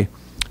guy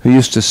who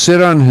used to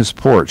sit on his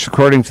porch,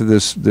 according to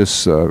this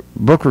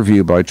book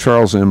review by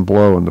Charles M.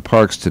 Blow in the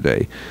Parks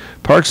today.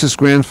 Parks's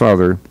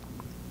grandfather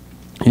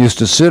used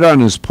to sit on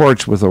his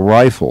porch with a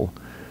rifle,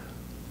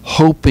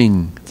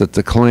 hoping that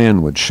the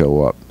Klan would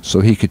show up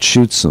so he could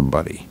shoot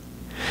somebody.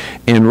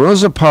 And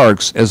Rosa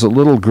Parks, as a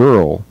little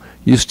girl,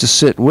 used to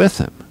sit with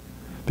him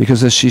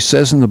because, as she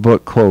says in the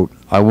book, quote,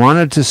 "I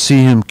wanted to see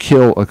him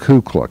kill a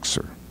Ku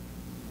Kluxer."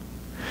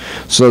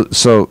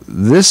 So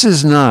this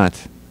is not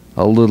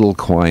a little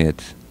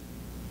quiet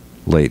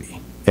lady,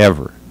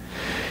 ever.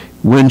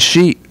 When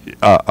she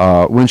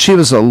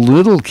was a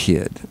little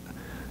kid,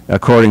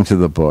 according to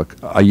the book,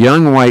 a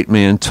young white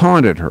man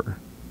taunted her.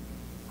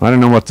 I don't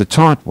know what the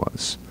taunt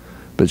was,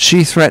 but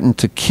she threatened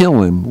to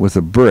kill him with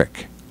a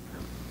brick.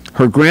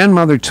 Her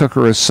grandmother took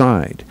her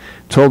aside,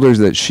 told her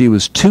that she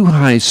was too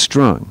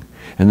high-strung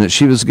and that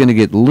she was going to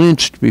get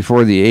lynched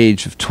before the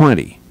age of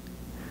 20.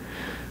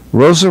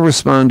 Rosa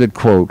responded,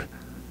 quote,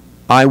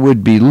 "I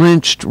would be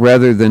lynched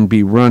rather than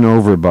be run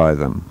over by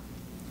them."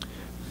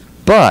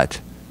 But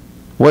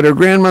what her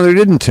grandmother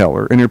didn't tell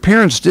her, and her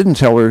parents didn't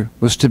tell her,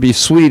 was to be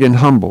sweet and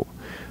humble.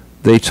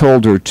 They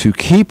told her to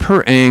keep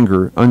her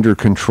anger under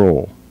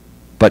control,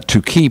 but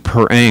to keep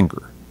her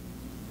anger.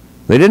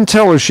 They didn't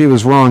tell her she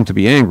was wrong to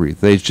be angry.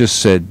 They just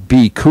said,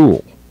 be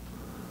cool.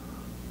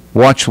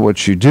 Watch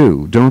what you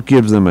do. Don't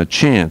give them a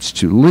chance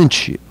to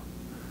lynch you.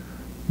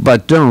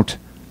 But don't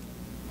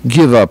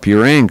give up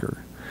your anger.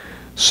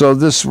 So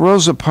this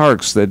Rosa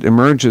Parks that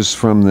emerges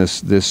from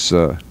this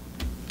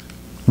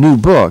new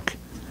book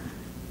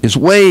is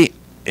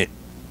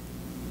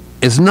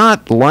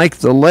not like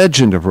the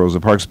legend of Rosa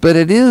Parks, but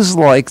it is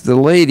like the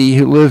lady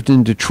who lived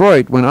in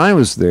Detroit when I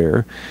was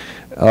there.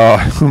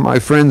 My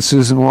friend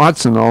Susan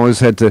Watson always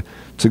had to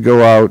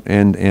go out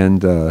and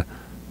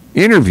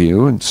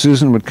interview, and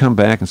Susan would come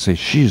back and say,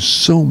 "She is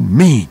so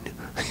mean."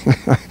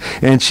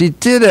 And she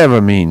did have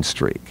a mean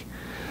streak.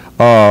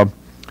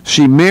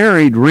 She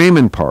married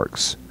Raymond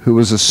Parks, who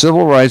was a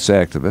civil rights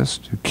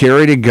activist, who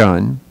carried a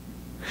gun,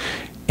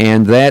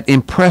 and that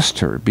impressed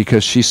her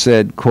because she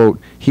said, quote,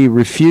 "He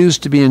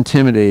refused to be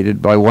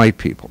intimidated by white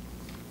people."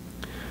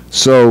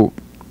 So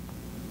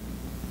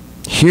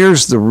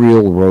here's the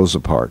real Rosa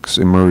Parks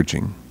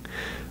emerging.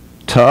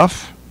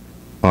 Tough,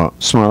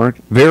 smart,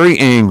 very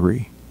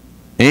angry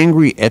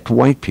at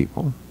white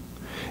people,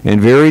 and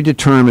very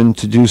determined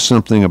to do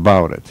something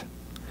about it.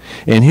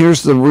 And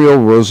here's the real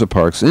Rosa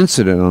Parks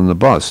incident on the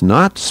bus.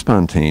 Not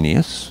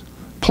spontaneous,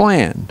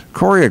 planned,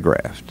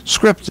 choreographed,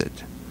 scripted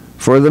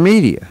for the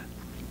media.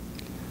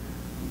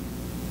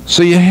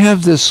 So you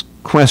have this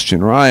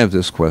question, or I have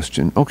this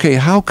question, okay,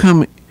 how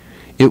come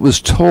it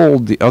was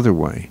told the other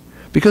way?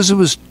 Because it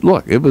was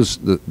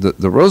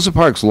the Rosa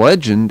Parks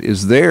legend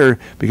is there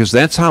because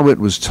that's how it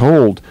was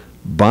told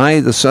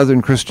by the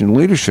Southern Christian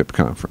Leadership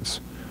Conference.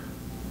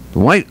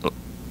 I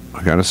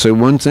got to say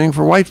one thing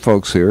for white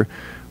folks here.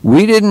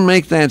 We didn't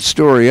make that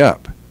story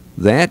up.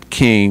 That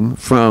came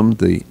from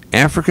the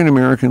African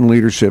American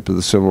leadership of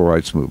the Civil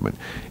Rights Movement.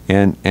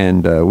 And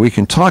we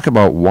can talk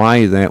about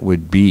why that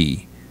would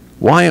be,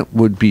 why it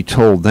would be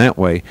told that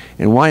way,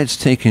 and why it's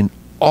taken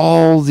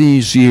all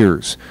these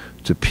years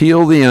to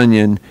peel the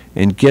onion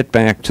and get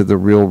back to the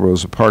real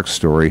Rosa Parks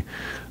story.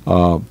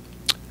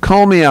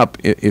 Call me up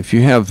if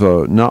you have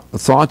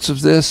thoughts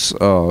of this.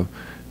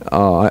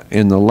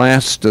 In the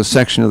last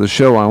section of the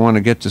show, I want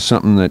to get to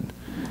something that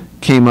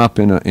came up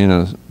in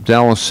a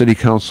Dallas City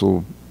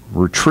Council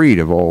retreat,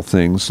 of all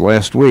things,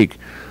 last week,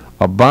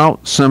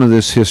 about some of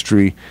this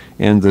history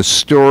and the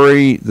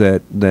story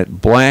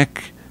that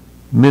black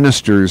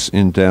ministers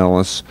in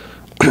Dallas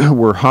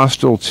were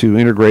hostile to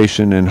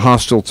integration and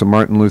hostile to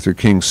Martin Luther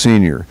King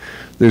Sr.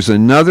 There's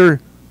another,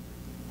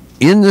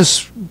 in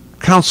this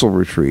council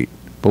retreat,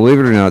 believe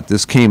it or not,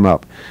 this came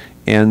up,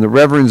 and the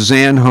Reverend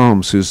Zan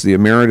Holmes, who's the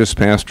emeritus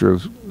pastor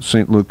of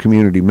St. Luke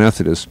Community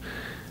Methodist,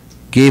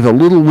 gave a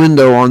little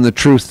window on the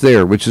truth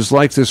there, which is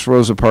like this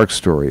Rosa Parks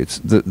story. It's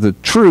the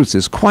truth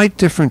is quite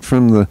different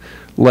from the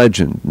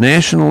legend,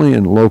 nationally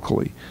and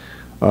locally.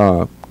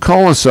 Call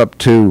us up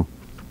too,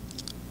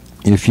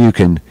 if you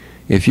can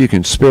if you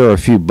can spare a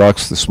few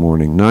bucks this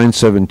morning,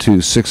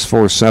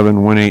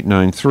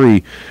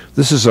 972-647-1893.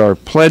 This is our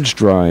pledge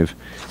drive,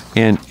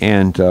 and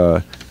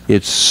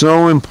it's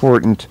so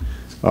important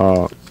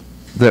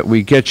that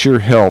we get your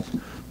help.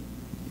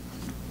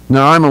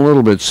 Now, I'm a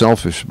little bit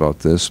selfish about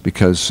this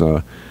because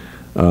I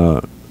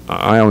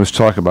always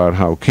talk about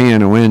how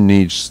KNON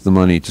needs the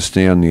money to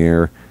stay on the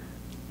air.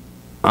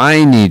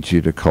 I need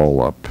you to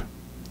call up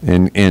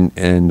and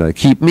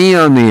keep me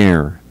on the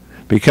air,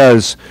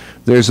 because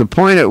there's a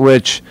point at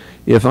which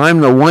if I'm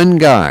the one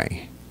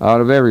guy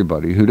out of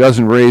everybody who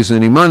doesn't raise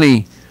any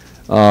money,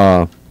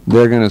 they're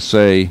going to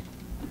say,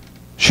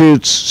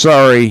 Schutze,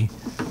 sorry,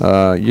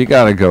 you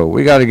got to go.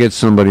 We got to get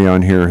somebody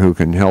on here who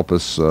can help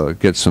us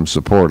get some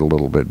support a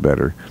little bit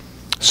better.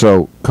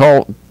 So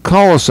call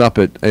us up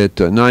at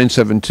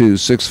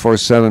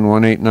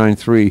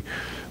 972-647-1893.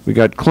 We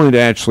got Clint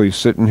Ashley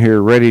sitting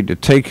here ready to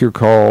take your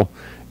call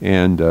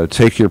and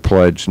take your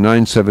pledge.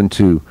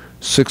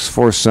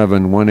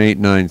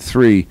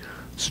 972-647-1893.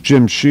 It's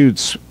Jim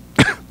Schutze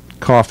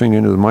coughing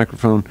into the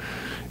microphone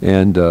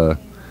and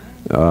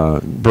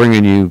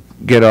bringing you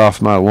Get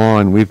Off My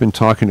Lawn. We've been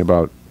talking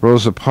about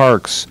Rosa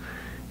Parks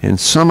and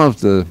some of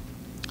the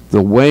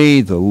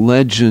way the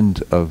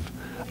legend of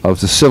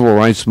the civil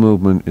rights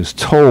movement is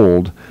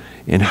told,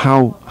 and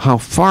how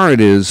far it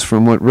is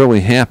from what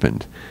really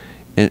happened.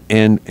 And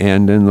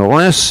in the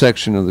last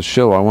section of the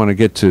show, I want to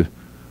get to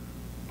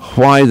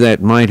why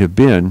that might have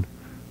been.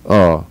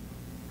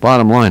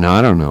 Bottom line,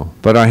 I don't know,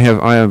 but I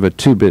have a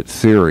two-bit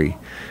theory,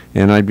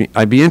 and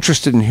I'd be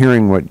interested in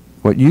hearing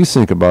what you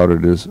think about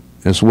it as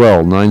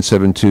well.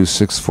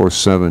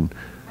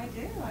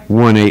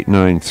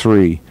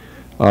 972-647-1893.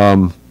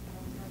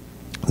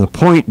 The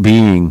point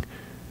being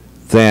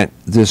that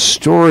this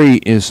story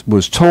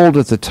was told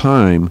at the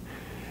time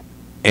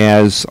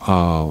as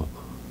the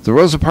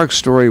Rosa Parks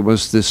story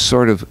was this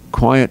sort of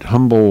quiet,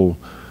 humble,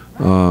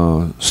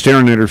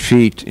 staring at her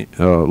feet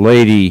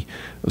lady,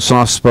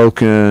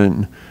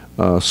 soft-spoken,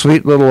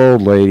 sweet little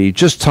old lady,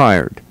 just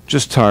tired,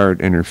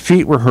 and her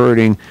feet were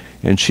hurting,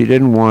 and she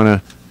didn't want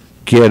to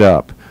get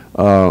up.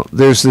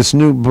 There's this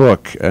new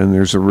book, and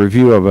there's a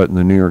review of it in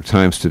the New York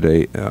Times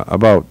today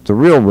about the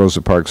real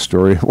Rosa Parks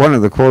story. One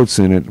of the quotes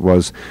in it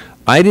was,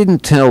 "I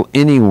didn't tell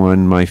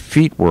anyone my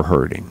feet were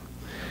hurting.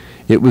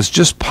 It was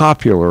just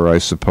popular, I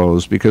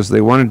suppose, because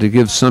they wanted to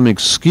give some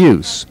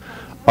excuse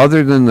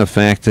other than the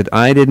fact that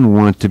I didn't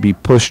want to be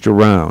pushed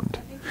around."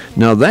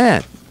 Now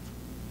that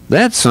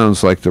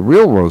sounds like the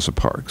real Rosa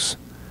Parks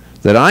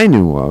that I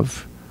knew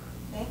of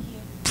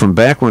from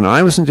back when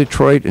I was in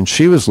Detroit and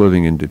she was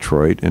living in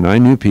Detroit, and I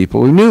knew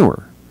people who knew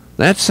her.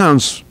 That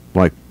sounds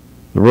like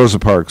the Rosa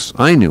Parks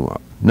I knew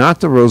of, not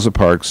the Rosa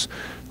Parks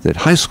that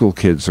high school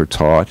kids are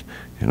taught,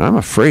 and I'm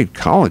afraid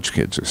college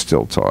kids are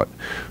still taught,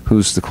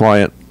 who's the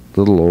quiet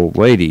little old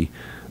lady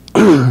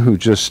who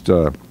just,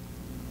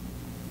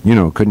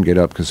 couldn't get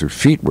up because her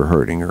feet were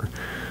hurting her.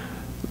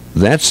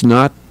 That's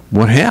not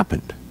what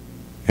happened,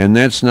 and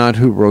that's not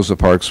who Rosa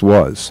Parks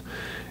was.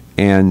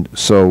 And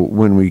so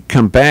when we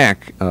come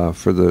back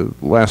for the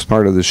last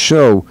part of the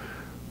show,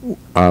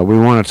 we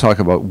want to talk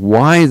about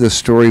why the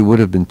story would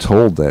have been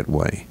told that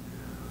way.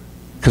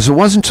 Because it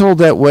wasn't told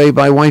that way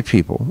by white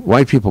people.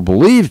 White people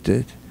believed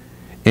it,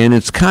 and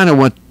it's kind of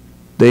what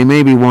they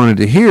maybe wanted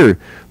to hear,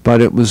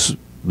 but it was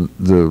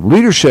the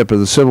leadership of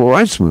the civil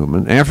rights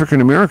movement,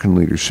 African American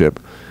leadership,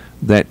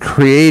 that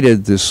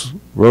created this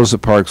Rosa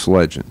Parks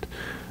legend.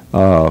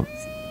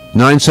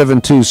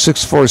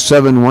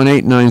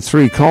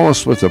 972-647-1893. Call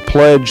us with a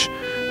pledge,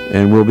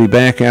 and we'll be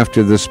back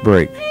after this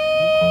break.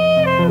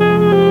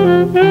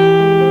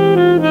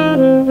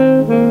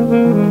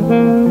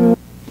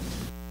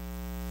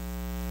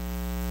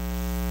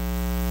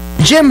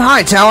 Jim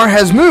Hightower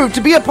has moved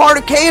to be a part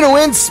of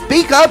KNON's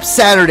Speak Up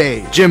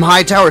Saturday. Jim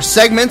Hightower's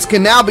segments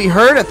can now be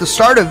heard at the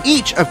start of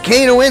each of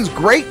KNON's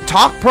great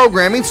talk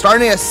programming,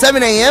 starting at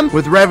 7 a.m.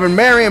 with Reverend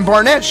Marion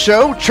Barnett's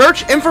show,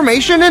 Church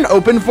Information and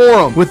Open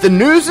Forum, with the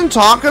news and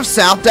talk of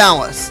South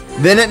Dallas.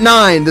 Then at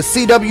 9, the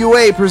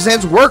CWA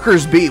presents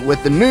Workers Beat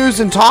with the news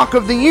and talk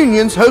of the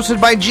unions,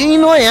 hosted by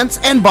Gene Lance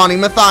and Bonnie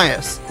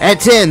Mathias. At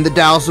 10, the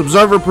Dallas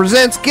Observer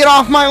presents Get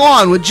Off My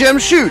Lawn with Jim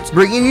Schutze,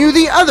 bringing you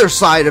the other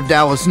side of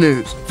Dallas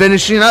news.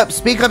 Finishing up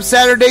Speak Up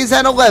Saturdays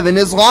at 11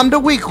 is Lambda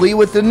Weekly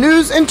with the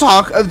news and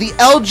talk of the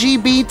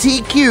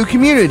LGBTQ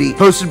community,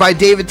 hosted by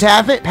David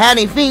Taffet,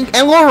 Patty Fink,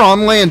 and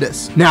Laurent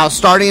Landis. Now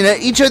starting at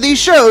each of these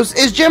shows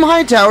is Jim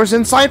Hightower's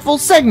insightful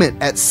segment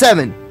at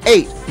 7,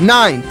 8,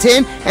 9,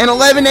 10, and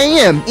 11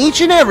 a.m.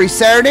 each and every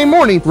Saturday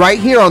morning right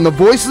here on the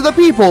Voice of the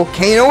People,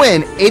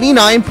 KNON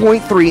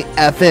 89.3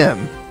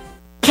 FM.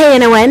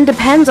 KNON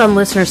depends on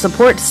listener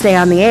support to stay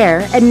on the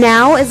air, and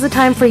now is the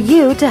time for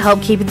you to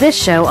help keep this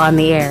show on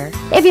the air.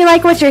 If you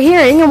like what you're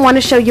hearing and want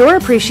to show your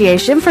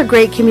appreciation for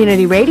great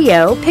community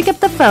radio, pick up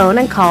the phone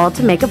and call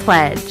to make a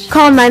pledge.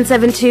 Call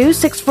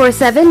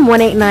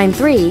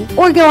 972-647-1893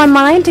 or go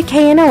online to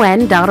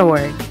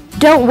knon.org.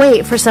 Don't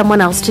wait for someone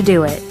else to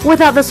do it.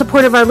 Without the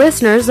support of our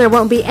listeners, there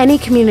won't be any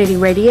community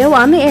radio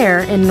on the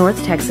air in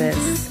North Texas.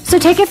 So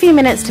take a few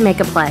minutes to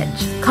make a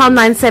pledge. Call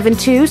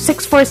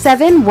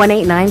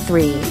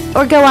 972-647-1893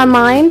 or go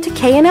online to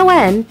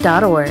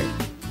knon.org.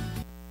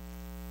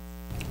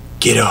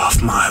 Get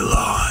off my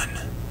lawn.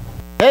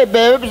 Hey,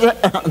 babes,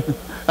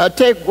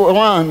 take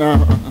one.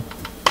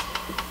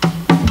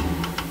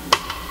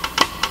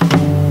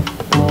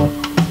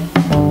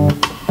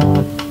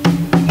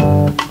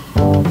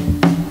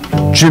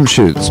 Jim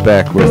Schutze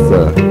back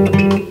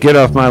with Get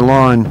Off My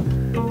Lawn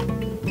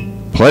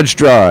Pledge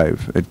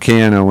Drive at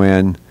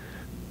KNON,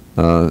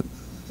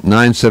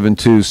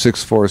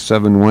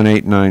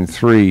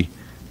 972-647-1893,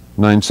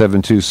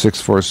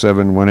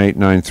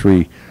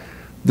 972-647-1893.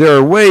 There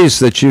are ways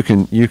that you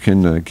can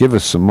give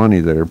us some money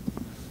that are,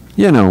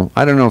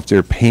 I don't know if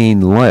they're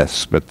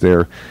painless, but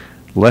they're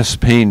less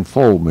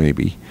painful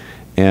maybe.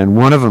 And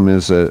one of them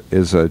is a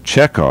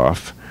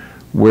checkoff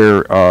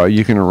where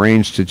you can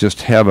arrange to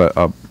just have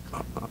a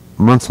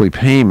monthly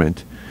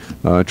payment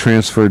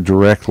transferred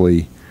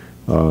directly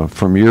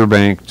from your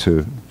bank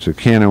to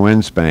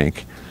KNON's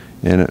bank,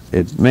 and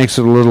it makes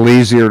it a little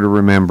easier to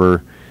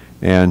remember,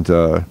 and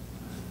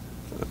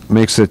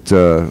makes it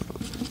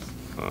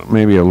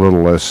maybe a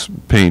little less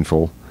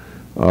painful.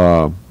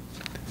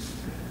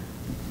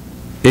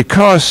 It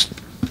costs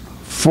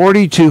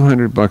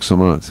 $4,200 a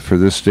month for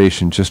this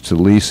station just to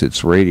lease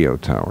its radio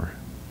tower.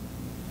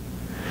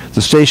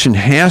 The station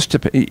has to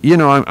pay.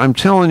 I'm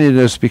telling you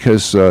this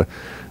because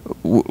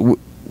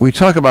we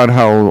talk about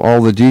how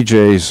all the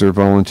DJs are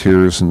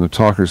volunteers and the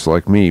talkers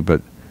like me,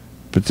 but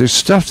there's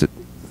stuff that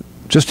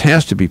just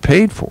has to be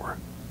paid for.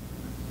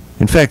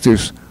 In fact,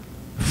 there's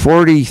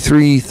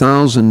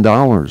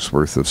 $43,000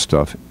 worth of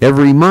stuff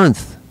every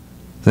month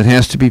that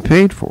has to be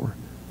paid for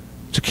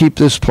to keep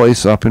this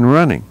place up and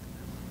running.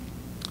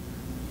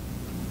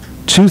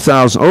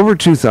 Over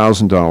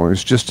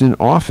 $2,000 just in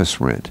office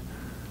rent.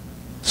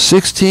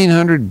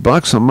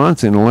 $1,600 a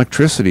month in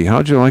electricity.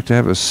 How'd you like to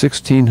have a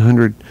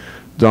 $1,600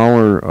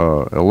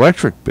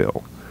 electric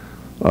bill?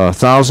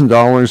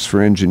 $1,000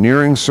 for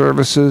engineering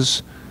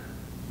services.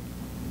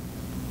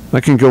 I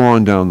can go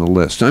on down the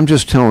list. I'm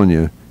just telling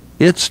you,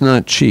 it's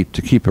not cheap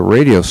to keep a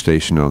radio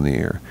station on the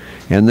air,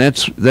 and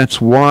that's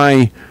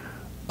why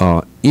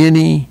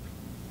any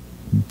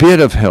bit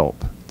of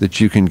help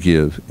that you can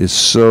give is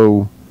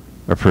so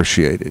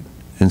appreciated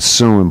and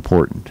so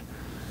important.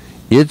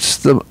 It's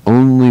the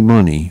only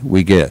money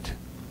we get.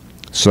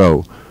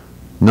 So,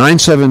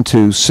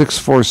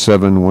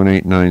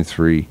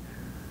 972-647-1893.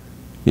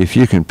 If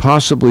you can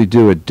possibly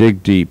do it,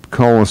 dig deep,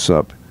 call us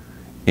up,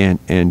 and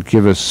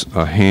give us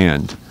a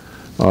hand.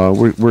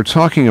 We're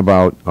talking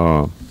about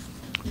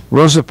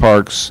Rosa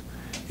Parks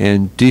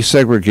and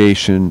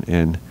desegregation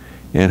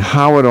and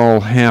how it all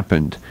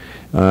happened.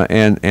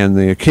 And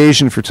the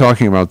occasion for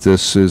talking about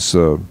this is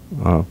a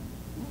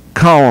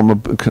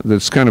column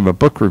that's kind of a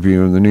book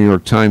review in the New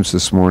York Times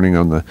this morning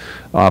on the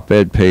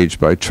op-ed page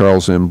by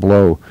Charles M.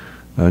 Blow,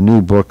 a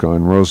new book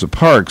on Rosa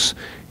Parks.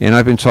 And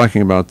I've been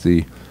talking about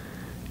the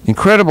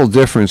incredible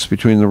difference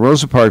between the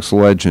Rosa Parks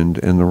legend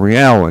and the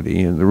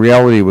reality. And the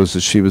reality was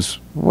that she was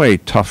way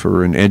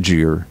tougher and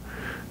edgier,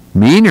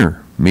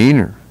 meaner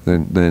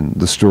than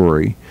the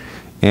story.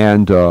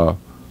 And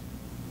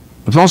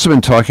I've also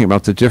been talking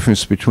about the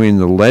difference between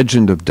the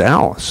legend of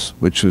Dallas,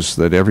 which was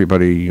that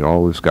everybody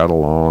always got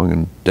along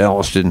and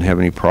Dallas didn't have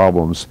any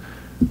problems.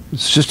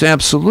 It's just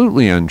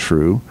absolutely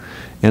untrue.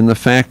 And the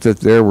fact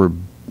that there were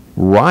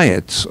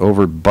riots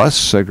over bus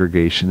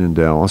segregation in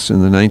Dallas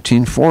in the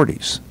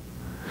 1940s.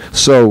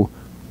 So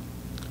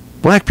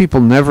black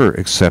people never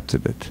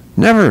accepted it.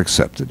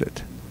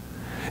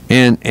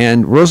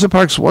 And Rosa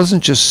Parks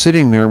wasn't just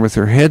sitting there with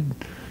her head,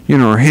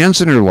 her hands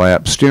in her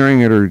lap,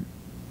 staring at her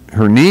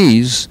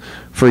knees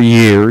for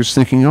years,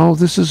 thinking, oh,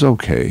 this is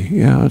okay.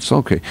 Yeah, it's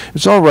okay.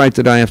 It's all right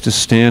that I have to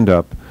stand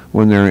up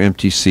when there are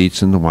empty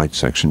seats in the white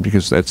section,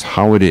 because that's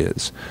how it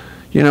is.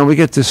 We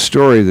get this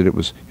story that it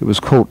was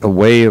quote, a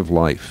way of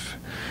life,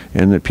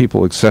 and that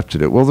people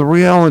accepted it. Well, the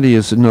reality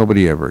is that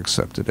nobody ever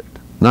accepted it,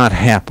 not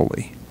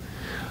happily.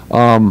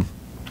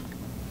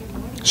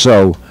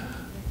 So,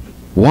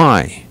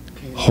 why?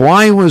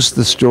 Why was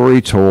the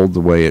story told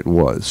the way it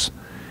was?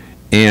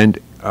 And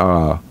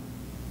why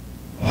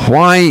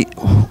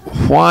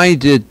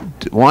did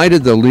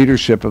the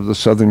leadership of the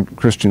Southern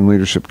Christian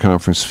Leadership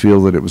Conference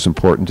feel that it was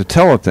important to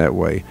tell it that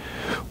way?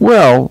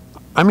 Well,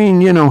 I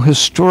mean,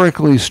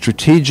 historically,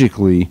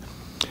 strategically,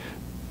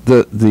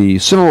 the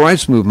civil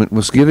rights movement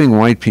was giving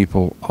white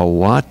people a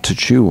lot to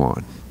chew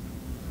on.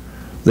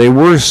 They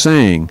were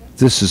saying,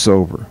 this is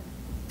over.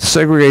 The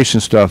segregation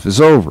stuff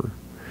is over.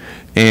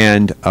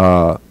 And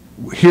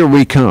here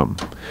we come.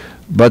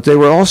 But they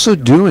were also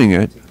doing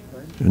it,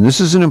 and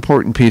this is an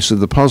important piece of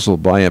the puzzle,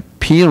 by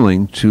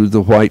appealing to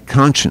the white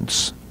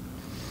conscience.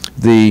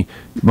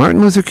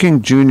 Martin Luther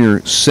King Jr.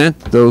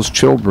 sent those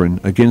children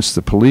against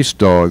the police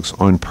dogs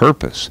on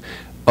purpose.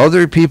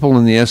 Other people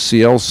in the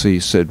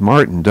SCLC said,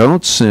 Martin,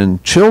 don't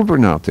send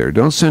children out there.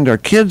 Don't send our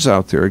kids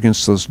out there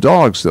against those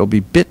dogs. They'll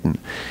be bitten.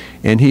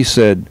 And he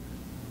said,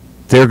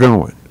 they're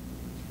going.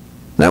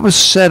 That was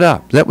set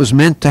up. That was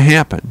meant to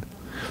happen.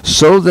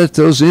 so that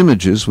those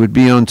images would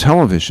be on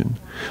television,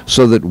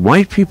 so that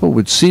white people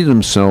would see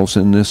themselves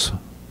in this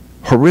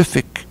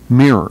horrific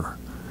mirror.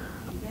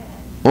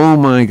 Oh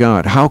my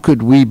God, how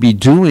could we be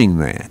doing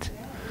that?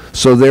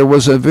 So there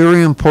was a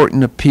very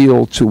important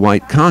appeal to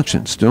white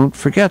conscience. Don't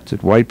forget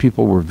that white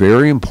people were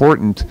very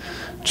important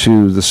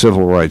to the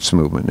civil rights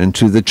movement and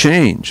to the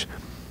change.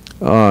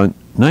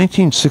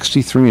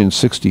 1963 and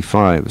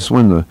 65 is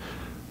when the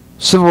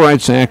Civil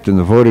Rights Act and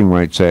the Voting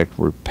Rights Act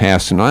were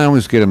passed, and I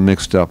always get them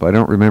mixed up. I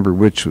don't remember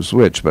which was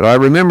which, but I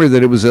remember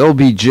that it was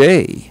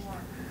LBJ,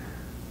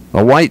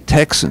 a white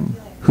Texan,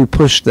 who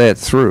pushed that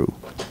through.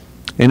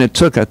 And it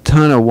took a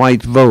ton of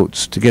white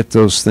votes to get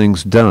those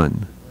things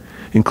done,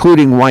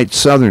 including white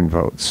Southern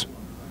votes.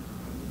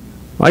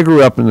 I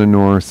grew up in the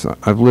North.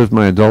 I've lived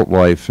my adult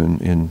life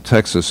in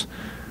Texas.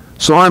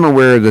 So I'm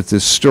aware that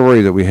this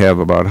story that we have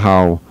about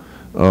how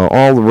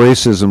all the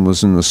racism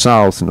was in the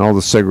South and all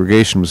the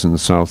segregation was in the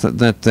South,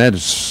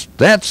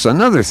 that's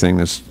another thing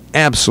that's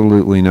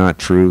absolutely not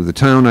true. The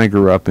town I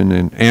grew up in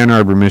Ann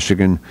Arbor,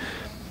 Michigan,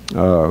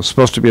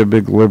 supposed to be a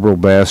big liberal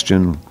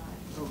bastion,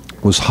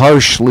 was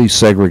harshly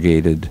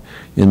segregated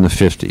in the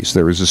 50s.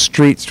 There was a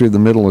street through the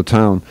middle of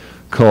town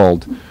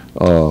called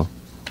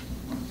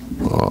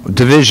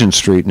Division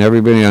Street, and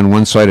everybody on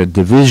one side of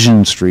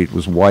Division Street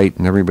was white,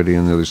 and everybody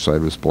on the other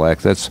side was black.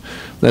 That's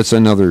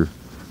another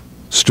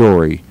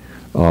story.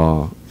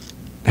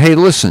 Hey,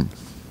 listen,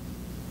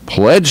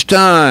 pledge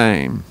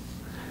time.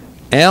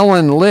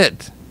 Alan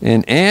Litt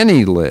and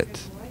Annie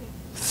Litt,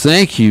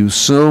 thank you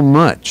so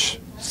much.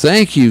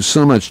 Thank you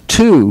so much.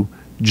 2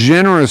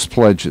 generous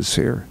pledges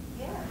here.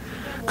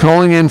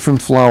 Calling in from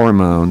Flower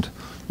Mound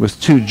with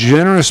 2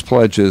 generous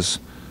pledges.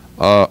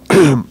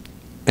 Alan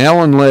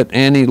Litt,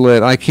 Annie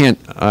Litt,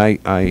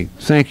 I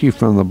thank you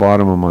from the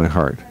bottom of my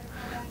heart.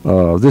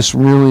 This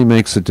really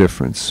makes a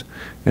difference.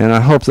 And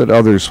I hope that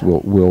others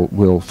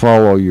will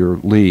follow your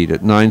lead at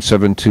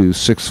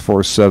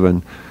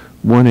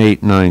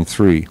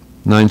 972-647-1893.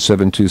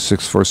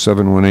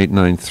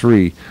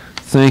 972-647-1893.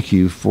 Thank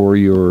you for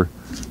your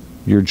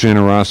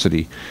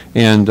generosity.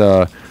 And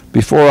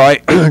before I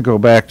go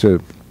back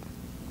to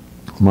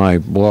my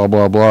blah,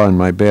 blah, blah and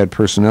my bad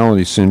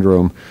personality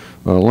syndrome,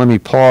 let me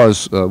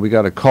pause. We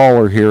got a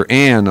caller here,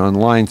 Ann, on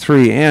line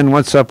 3. Ann,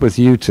 what's up with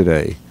you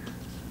today?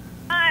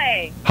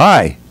 Hi.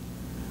 Hi.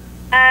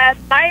 I'm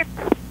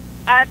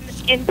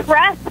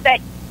impressed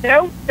that you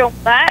know so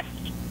much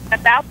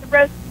about the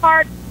Rosa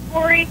Parks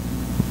story.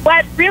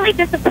 What really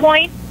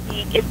disappoints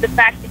me is the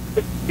fact that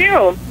you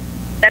assume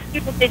that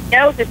people didn't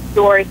know this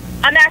story.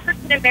 I'm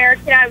African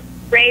American. I was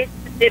raised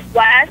in the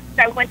Midwest.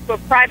 I went to a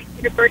private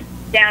university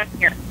down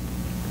here.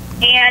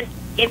 And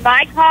in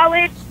my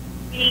college,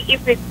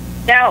 it was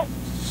no.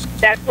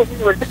 That's what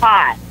we were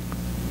taught.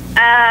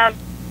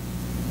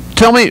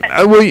 Tell me,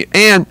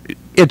 Ann,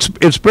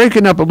 it's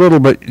breaking up a little,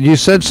 but you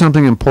said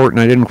something important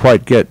I didn't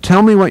quite get.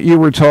 Tell me what you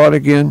were taught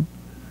again.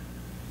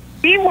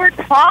 We were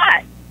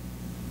taught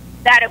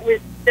that it was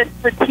the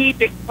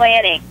strategic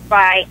planning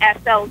by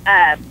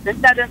the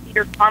Southern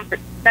Leadership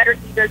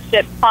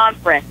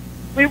Conference.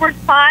 We were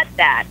taught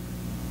that.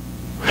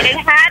 And it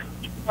had to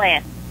be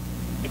planned.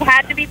 It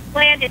had to be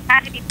planned, it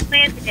had to be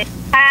planned, and it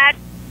had to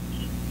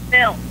be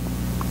filmed.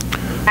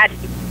 It had to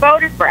be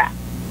photographed.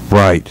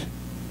 Right.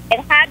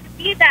 It had to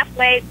be that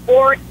way,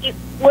 or it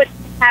wouldn't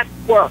have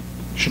worked.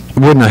 It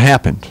wouldn't have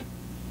happened.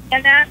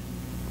 And that,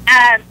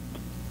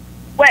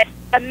 what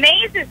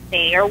amazes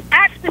me, or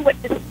actually what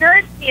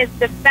disturbs me, is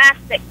the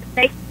fact that you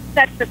make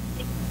such a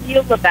big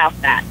deal about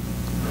that.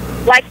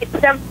 Like it's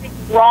something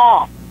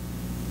wrong.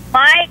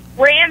 My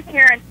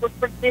grandparents were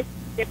from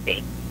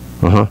Mississippi.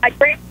 Uh-huh. My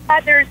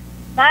grandmother's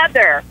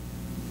mother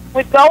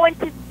would go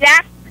into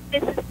Jackson,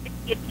 Mississippi,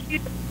 and she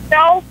was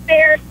so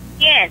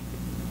fair-skinned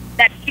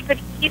that she could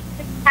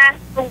easily pass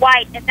for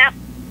white, and that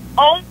was the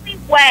only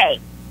way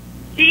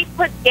she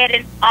could get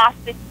an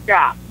office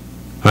job.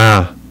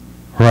 Ah,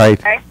 right.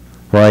 Okay?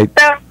 Right.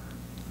 So,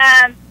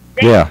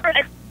 they Yeah. were,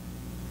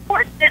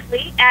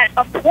 unfortunately, at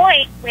a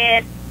point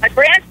when my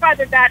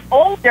grandfather got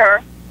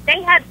older,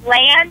 they had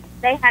land,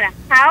 they had a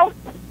house,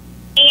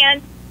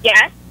 and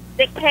yes,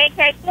 the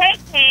KKK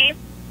came,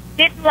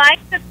 didn't like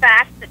the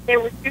fact that they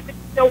were doing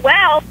so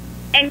well,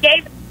 and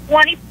gave them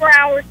 24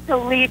 hours to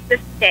leave the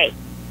state.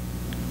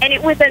 And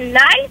it was a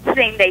nice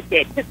thing they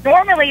did, because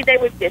normally they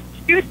would just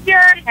shoot you.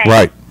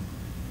 Right.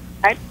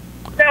 Right?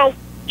 So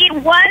it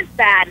was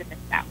bad in the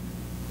South.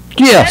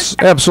 Yes,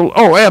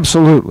 absolutely. Oh,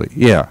 absolutely.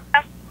 Yeah.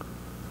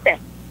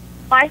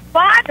 My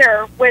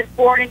father was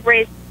born and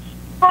raised in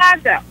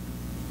Chicago.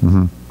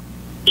 Mm-hmm.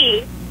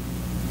 He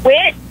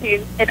went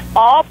to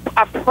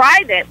a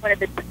private, one of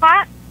the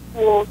top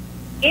schools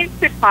in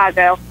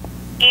Chicago,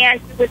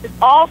 and it was an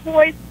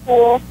all-boys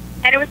school,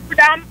 and it was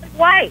predominantly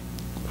white.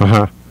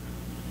 Uh-huh.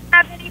 Didn't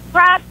have any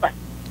problem.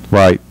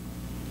 Right.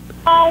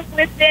 Home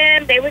with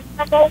them, they would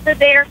come over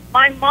there.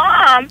 My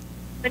mom,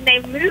 when they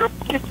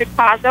moved to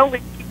Chicago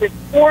when she was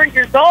 4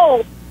 years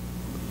old,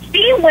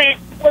 she went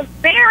to a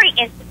very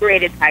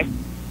integrated high school.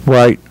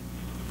 Right.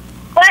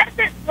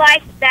 Wasn't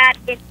like that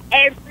in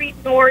every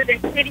northern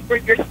city where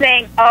you're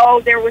saying,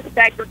 oh, there was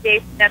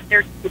segregation up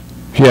there.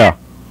 Yeah.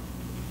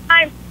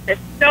 Sometimes the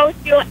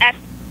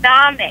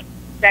socioeconomic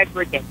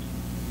segregation.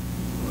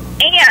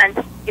 And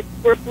if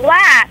you were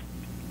black,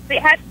 they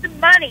had some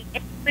money,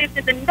 and you lived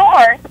in the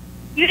north,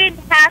 you didn't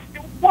have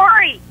to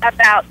worry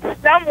about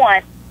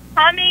someone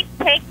coming,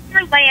 taking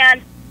your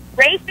land,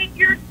 raping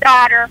your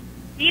daughter,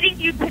 beating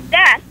you to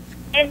death,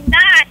 and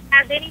not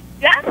have any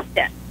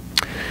justice.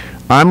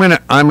 I'm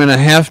gonna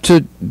have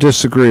to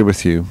disagree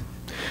with you.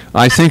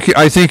 I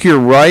think you're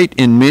right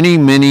in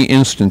many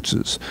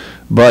instances,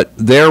 but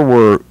there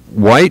were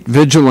white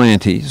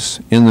vigilantes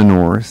in the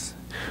North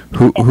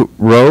who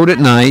rode at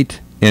night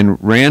and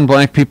ran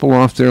black people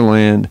off their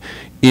land.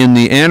 In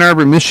the Ann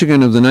Arbor,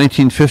 Michigan of the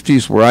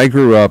 1950s, where I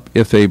grew up,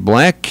 if a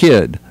black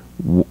kid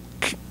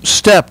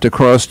stepped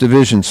across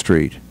Division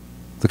Street,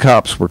 the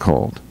cops were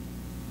called.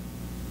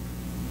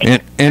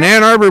 And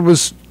Ann Arbor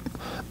was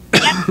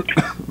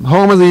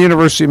home of the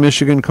University of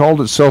Michigan, called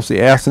itself the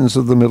Athens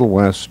of the Middle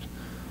West.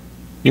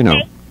 You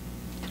know.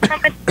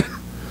 At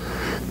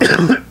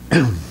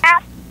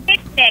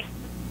picnics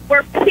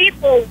where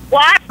people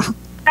watch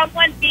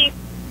someone being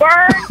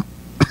burned,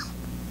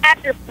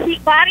 have their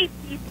body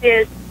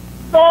pieces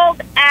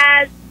sold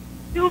as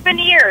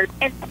souvenirs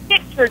and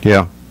pictures.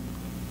 Yeah.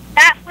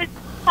 That was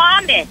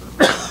common.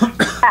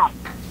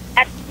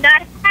 That did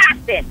not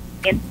happen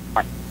in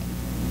Florida.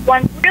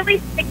 One really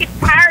sick and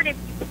tired of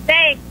you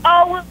saying,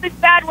 oh, it was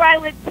bad where I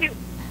lived too.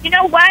 You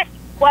know what?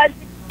 It wasn't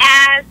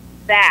as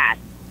bad.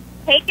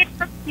 Take it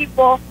from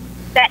people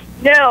that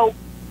know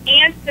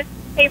ancestors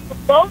came from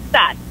both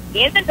sides,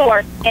 in the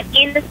North and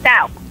in the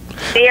South.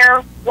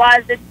 There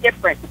was a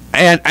difference.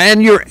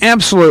 And you're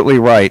absolutely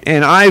right.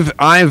 And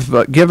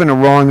I've given a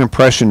wrong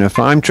impression if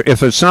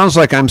it sounds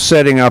like I'm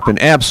setting up an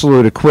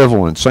absolute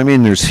equivalence. I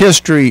mean, there's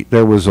history.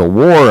 There was a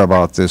war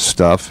about this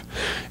stuff,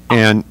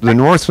 and the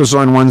North was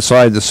on one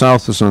side, the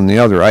South was on the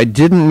other. I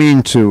didn't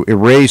mean to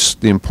erase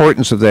the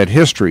importance of that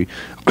history.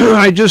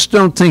 I just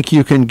don't think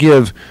you can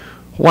give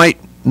white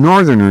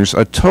Northerners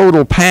a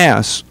total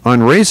pass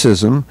on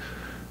racism.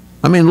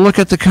 I mean, look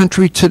at the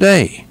country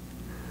today.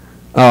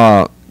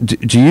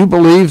 Do you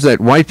believe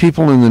that white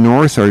people in the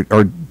North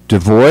are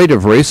devoid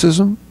of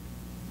racism?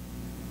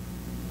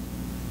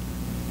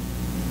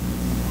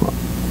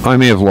 I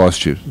may have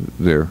lost you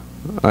there.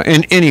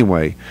 And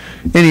anyway,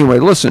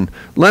 listen,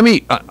 let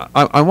me,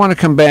 I want to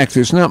come back.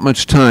 There's not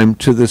much time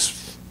to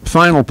this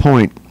final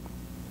point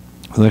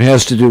that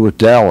has to do with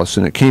Dallas,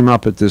 and it came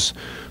up at this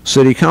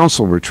city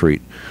council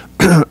retreat.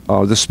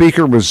 The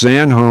speaker was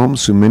Zan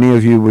Holmes, who many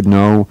of you would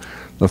know,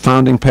 the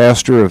founding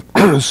pastor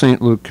of St.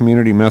 Luke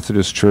Community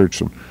Methodist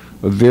Church,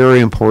 a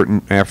very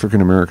important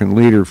African-American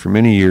leader for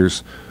many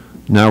years,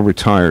 now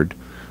retired.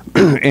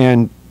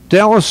 And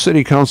Dallas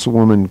City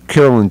Councilwoman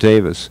Carolyn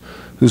Davis,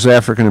 who's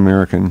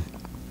African-American,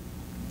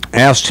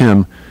 asked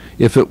him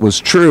if it was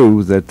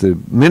true that the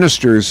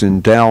ministers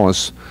in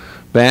Dallas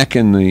back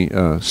in the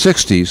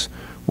 60s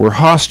were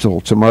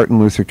hostile to Martin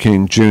Luther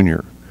King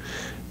Jr.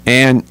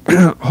 And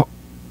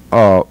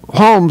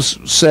Holmes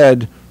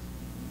said,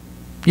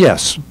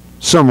 yes,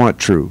 somewhat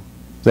true.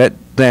 That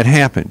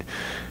happened.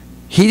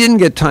 He didn't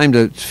get time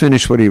to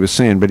finish what he was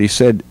saying, but he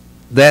said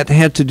that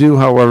had to do,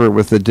 however,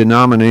 with the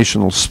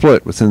denominational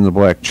split within the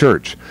black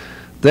church.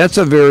 That's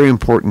a very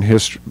important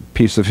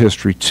piece of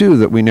history, too,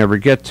 that we never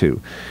get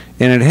to.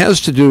 And it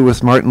has to do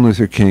with Martin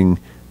Luther King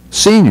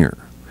Sr.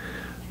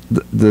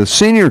 The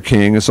senior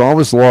king is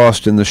always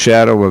lost in the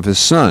shadow of his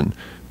son,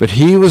 but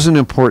he was an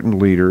important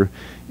leader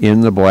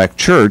in the black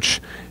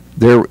church.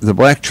 The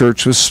black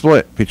church was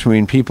split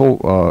between people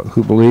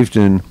who believed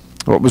in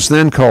what was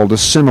then called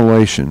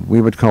assimilation.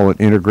 We would call it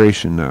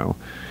integration now.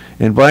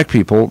 And black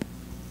people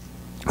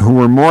who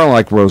were more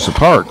like Rosa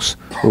Parks,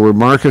 who were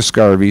Marcus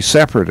Garvey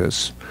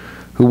separatists,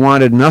 who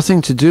wanted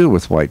nothing to do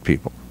with white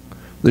people.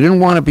 They didn't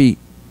want to be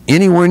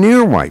anywhere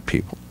near white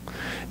people.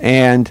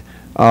 And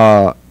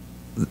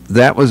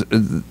that was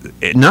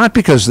not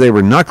because they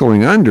were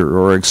knuckling under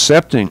or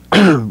accepting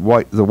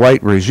the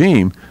white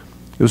regime.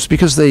 It was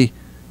because they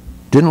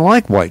didn't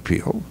like white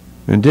people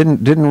and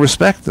didn't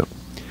respect them.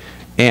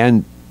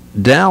 And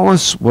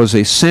Dallas was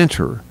a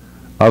center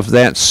of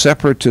that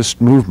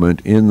separatist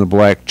movement in the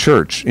black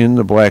church, in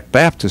the black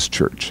Baptist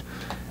church.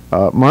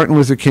 Martin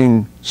Luther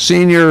King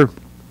Sr.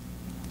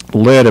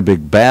 led a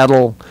big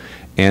battle,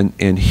 and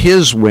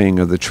his wing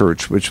of the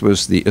church, which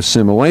was the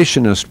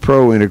assimilationist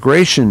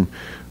pro-integration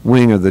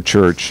wing of the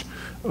church,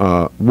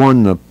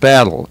 won the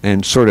battle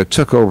and sort of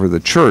took over the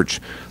church.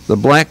 The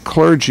black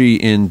clergy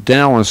in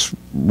Dallas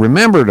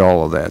remembered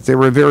all of that. They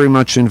were very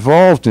much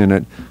involved in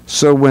it.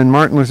 So when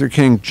Martin Luther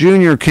King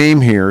Jr.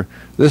 came here,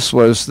 this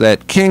was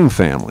that King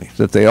family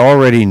that they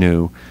already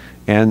knew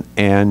and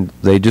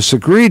they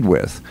disagreed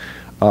with.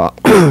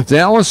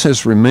 Dallas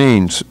has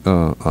remained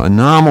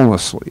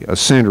anomalously a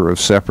center of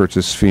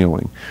separatist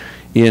feeling.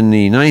 In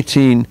the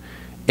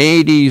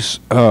 1980s,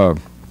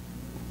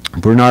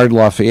 Bernard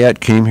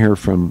Lafayette came here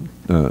from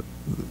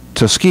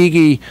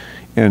Tuskegee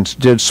and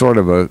did sort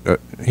of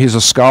he's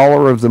a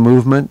scholar of the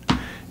movement,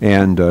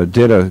 and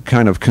did a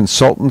kind of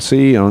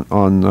consultancy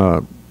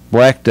on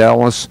Black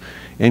Dallas,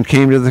 and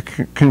came to the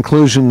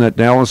conclusion that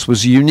Dallas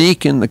was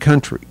unique in the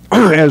country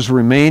as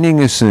remaining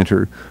a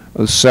center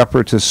of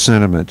separatist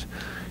sentiment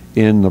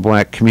in the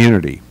black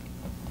community.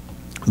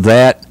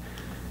 That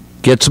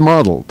gets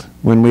muddled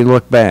when we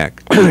look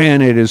back,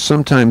 and it is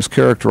sometimes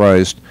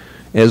characterized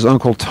as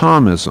Uncle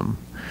Tomism.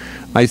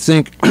 I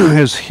think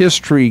as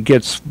history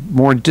gets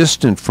more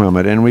distant from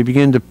it and we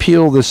begin to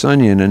peel this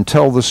onion and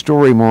tell the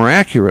story more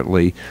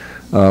accurately,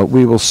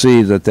 we will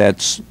see that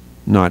that's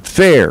not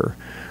fair.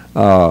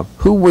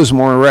 Who was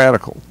more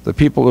radical? The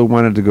people who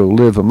wanted to go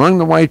live among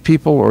the white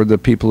people, or the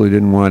people who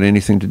didn't want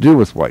anything to do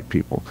with white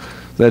people?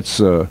 That's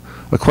a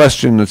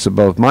question that's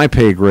above my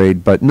pay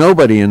grade, but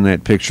nobody in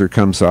that picture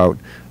comes out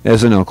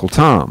as an Uncle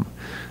Tom.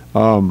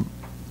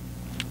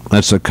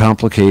 That's a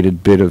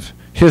complicated bit of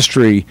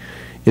history.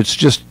 It's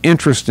just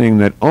interesting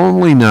that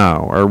only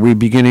now are we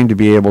beginning to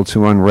be able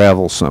to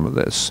unravel some of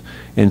this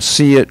and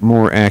see it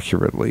more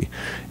accurately,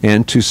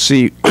 and to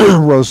see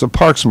Rosa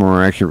Parks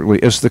more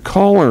accurately. As the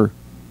caller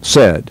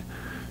said,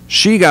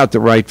 she got the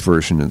right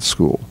version in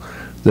school,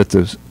 that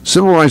the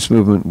civil rights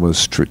movement was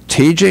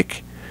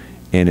strategic,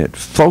 and it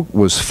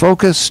was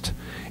focused,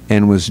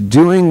 and was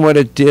doing what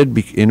it did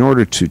in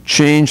order to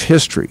change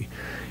history.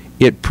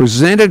 It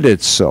presented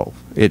itself.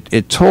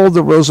 It told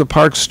the Rosa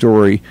Parks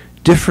story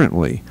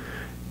differently.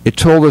 It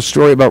told a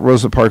story about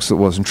Rosa Parks that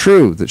wasn't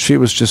true, that she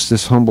was just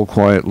this humble,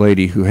 quiet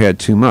lady who had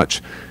too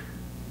much.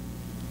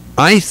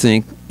 I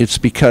think it's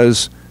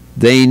because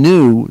they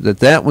knew that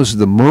that was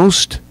the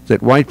most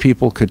that white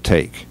people could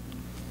take.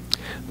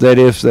 That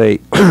if they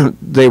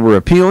were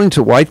appealing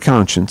to white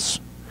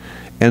conscience,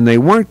 and they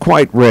weren't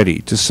quite ready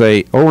to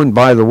say, oh, and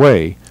by the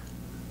way,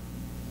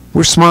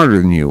 we're smarter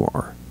than you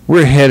are.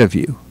 We're ahead of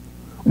you.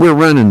 We're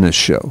running this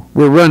show.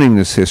 We're running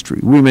this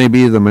history. We may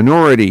be the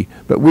minority,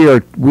 but we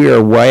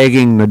are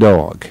wagging the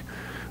dog.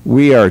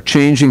 We are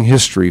changing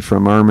history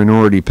from our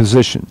minority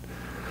position.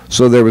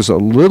 So there was a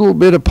little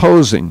bit of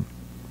posing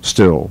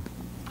still,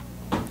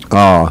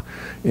 a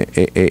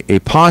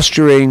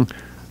posturing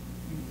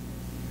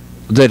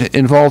that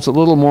involves a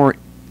little more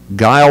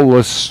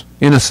guileless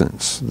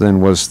innocence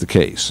than was the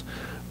case.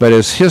 But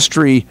as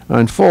history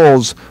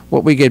unfolds,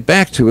 what we get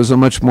back to is a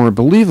much more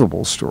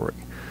believable story,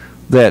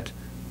 that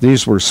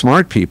these were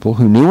smart people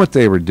who knew what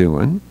they were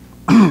doing.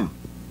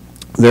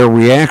 Their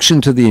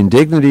reaction to the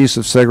indignities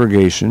of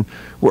segregation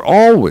were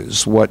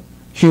always what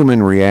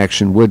human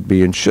reaction would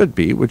be and should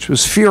be, which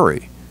was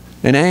fury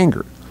and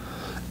anger.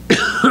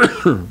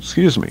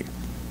 Excuse me.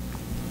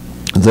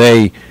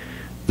 They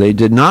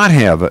did not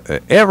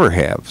ever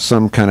have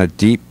some kind of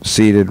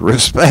deep-seated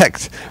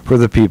respect for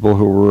the people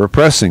who were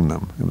oppressing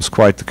them. It was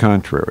quite the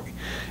contrary.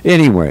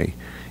 Anyway,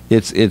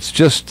 it's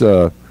just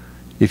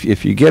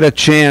if you get a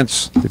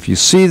chance, if you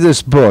see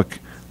this book,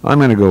 I'm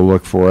going to go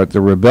look for it,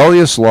 The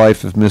Rebellious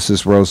Life of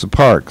Mrs. Rosa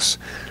Parks,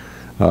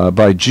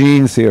 by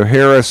Jean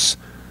Theoharis,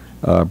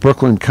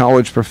 Brooklyn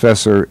College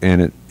professor,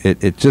 and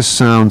it just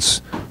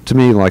sounds to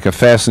me like a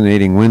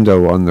fascinating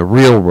window on the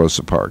real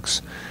Rosa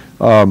Parks.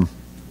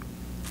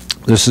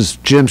 This is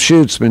Jim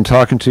Schutze, been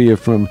talking to you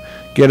from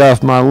Get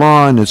Off My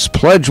Lawn. It's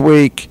Pledge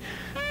Week,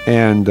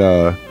 and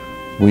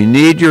we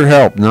need your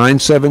help.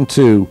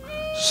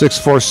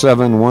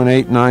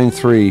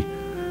 972-647-1893.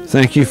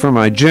 Thank you for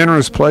my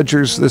generous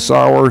pledgers this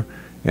hour,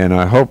 and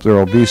I hope there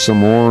will be some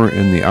more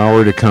in the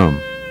hour to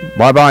come.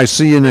 Bye-bye.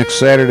 See you next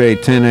Saturday,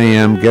 10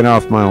 a.m. Get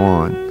Off My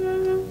Lawn.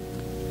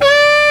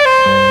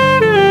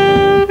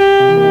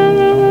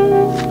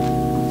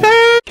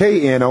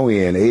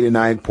 KNON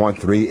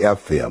 89.3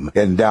 FM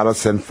in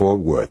Dallas and Fort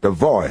Worth, the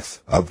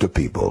voice of the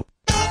people.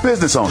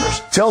 Business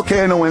owners, tell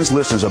KNON's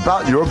listeners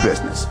about your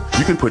business.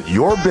 You can put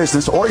your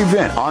business or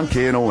event on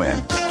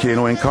KNON.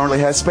 KNON currently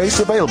has space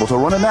available to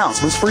run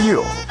announcements for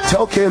you.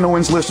 Tell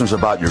KNON's listeners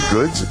about your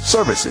goods,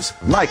 services,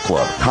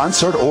 nightclub,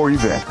 concert, or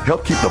event.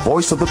 Help keep the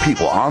voice of the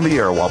people on the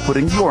air while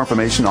putting your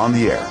information on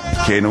the air.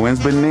 KNON's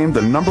been named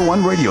the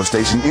 #1 radio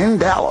station in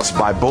Dallas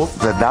by both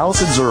the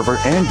Dallas Observer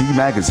and D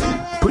Magazine.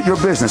 Put your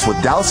business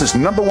with Dallas's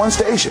 #1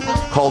 station.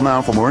 Call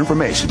now for more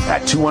information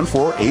at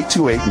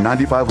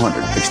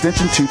 214-828-9500,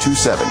 extension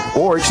 227,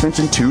 or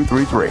extension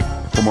 233.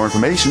 For more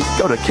information,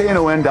 go to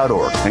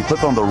KNON.org and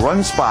click on the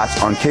Run Spots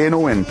on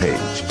KNON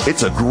page.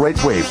 It's a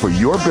great way for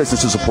your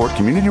business to support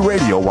community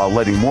radio while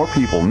letting more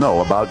people know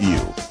about you.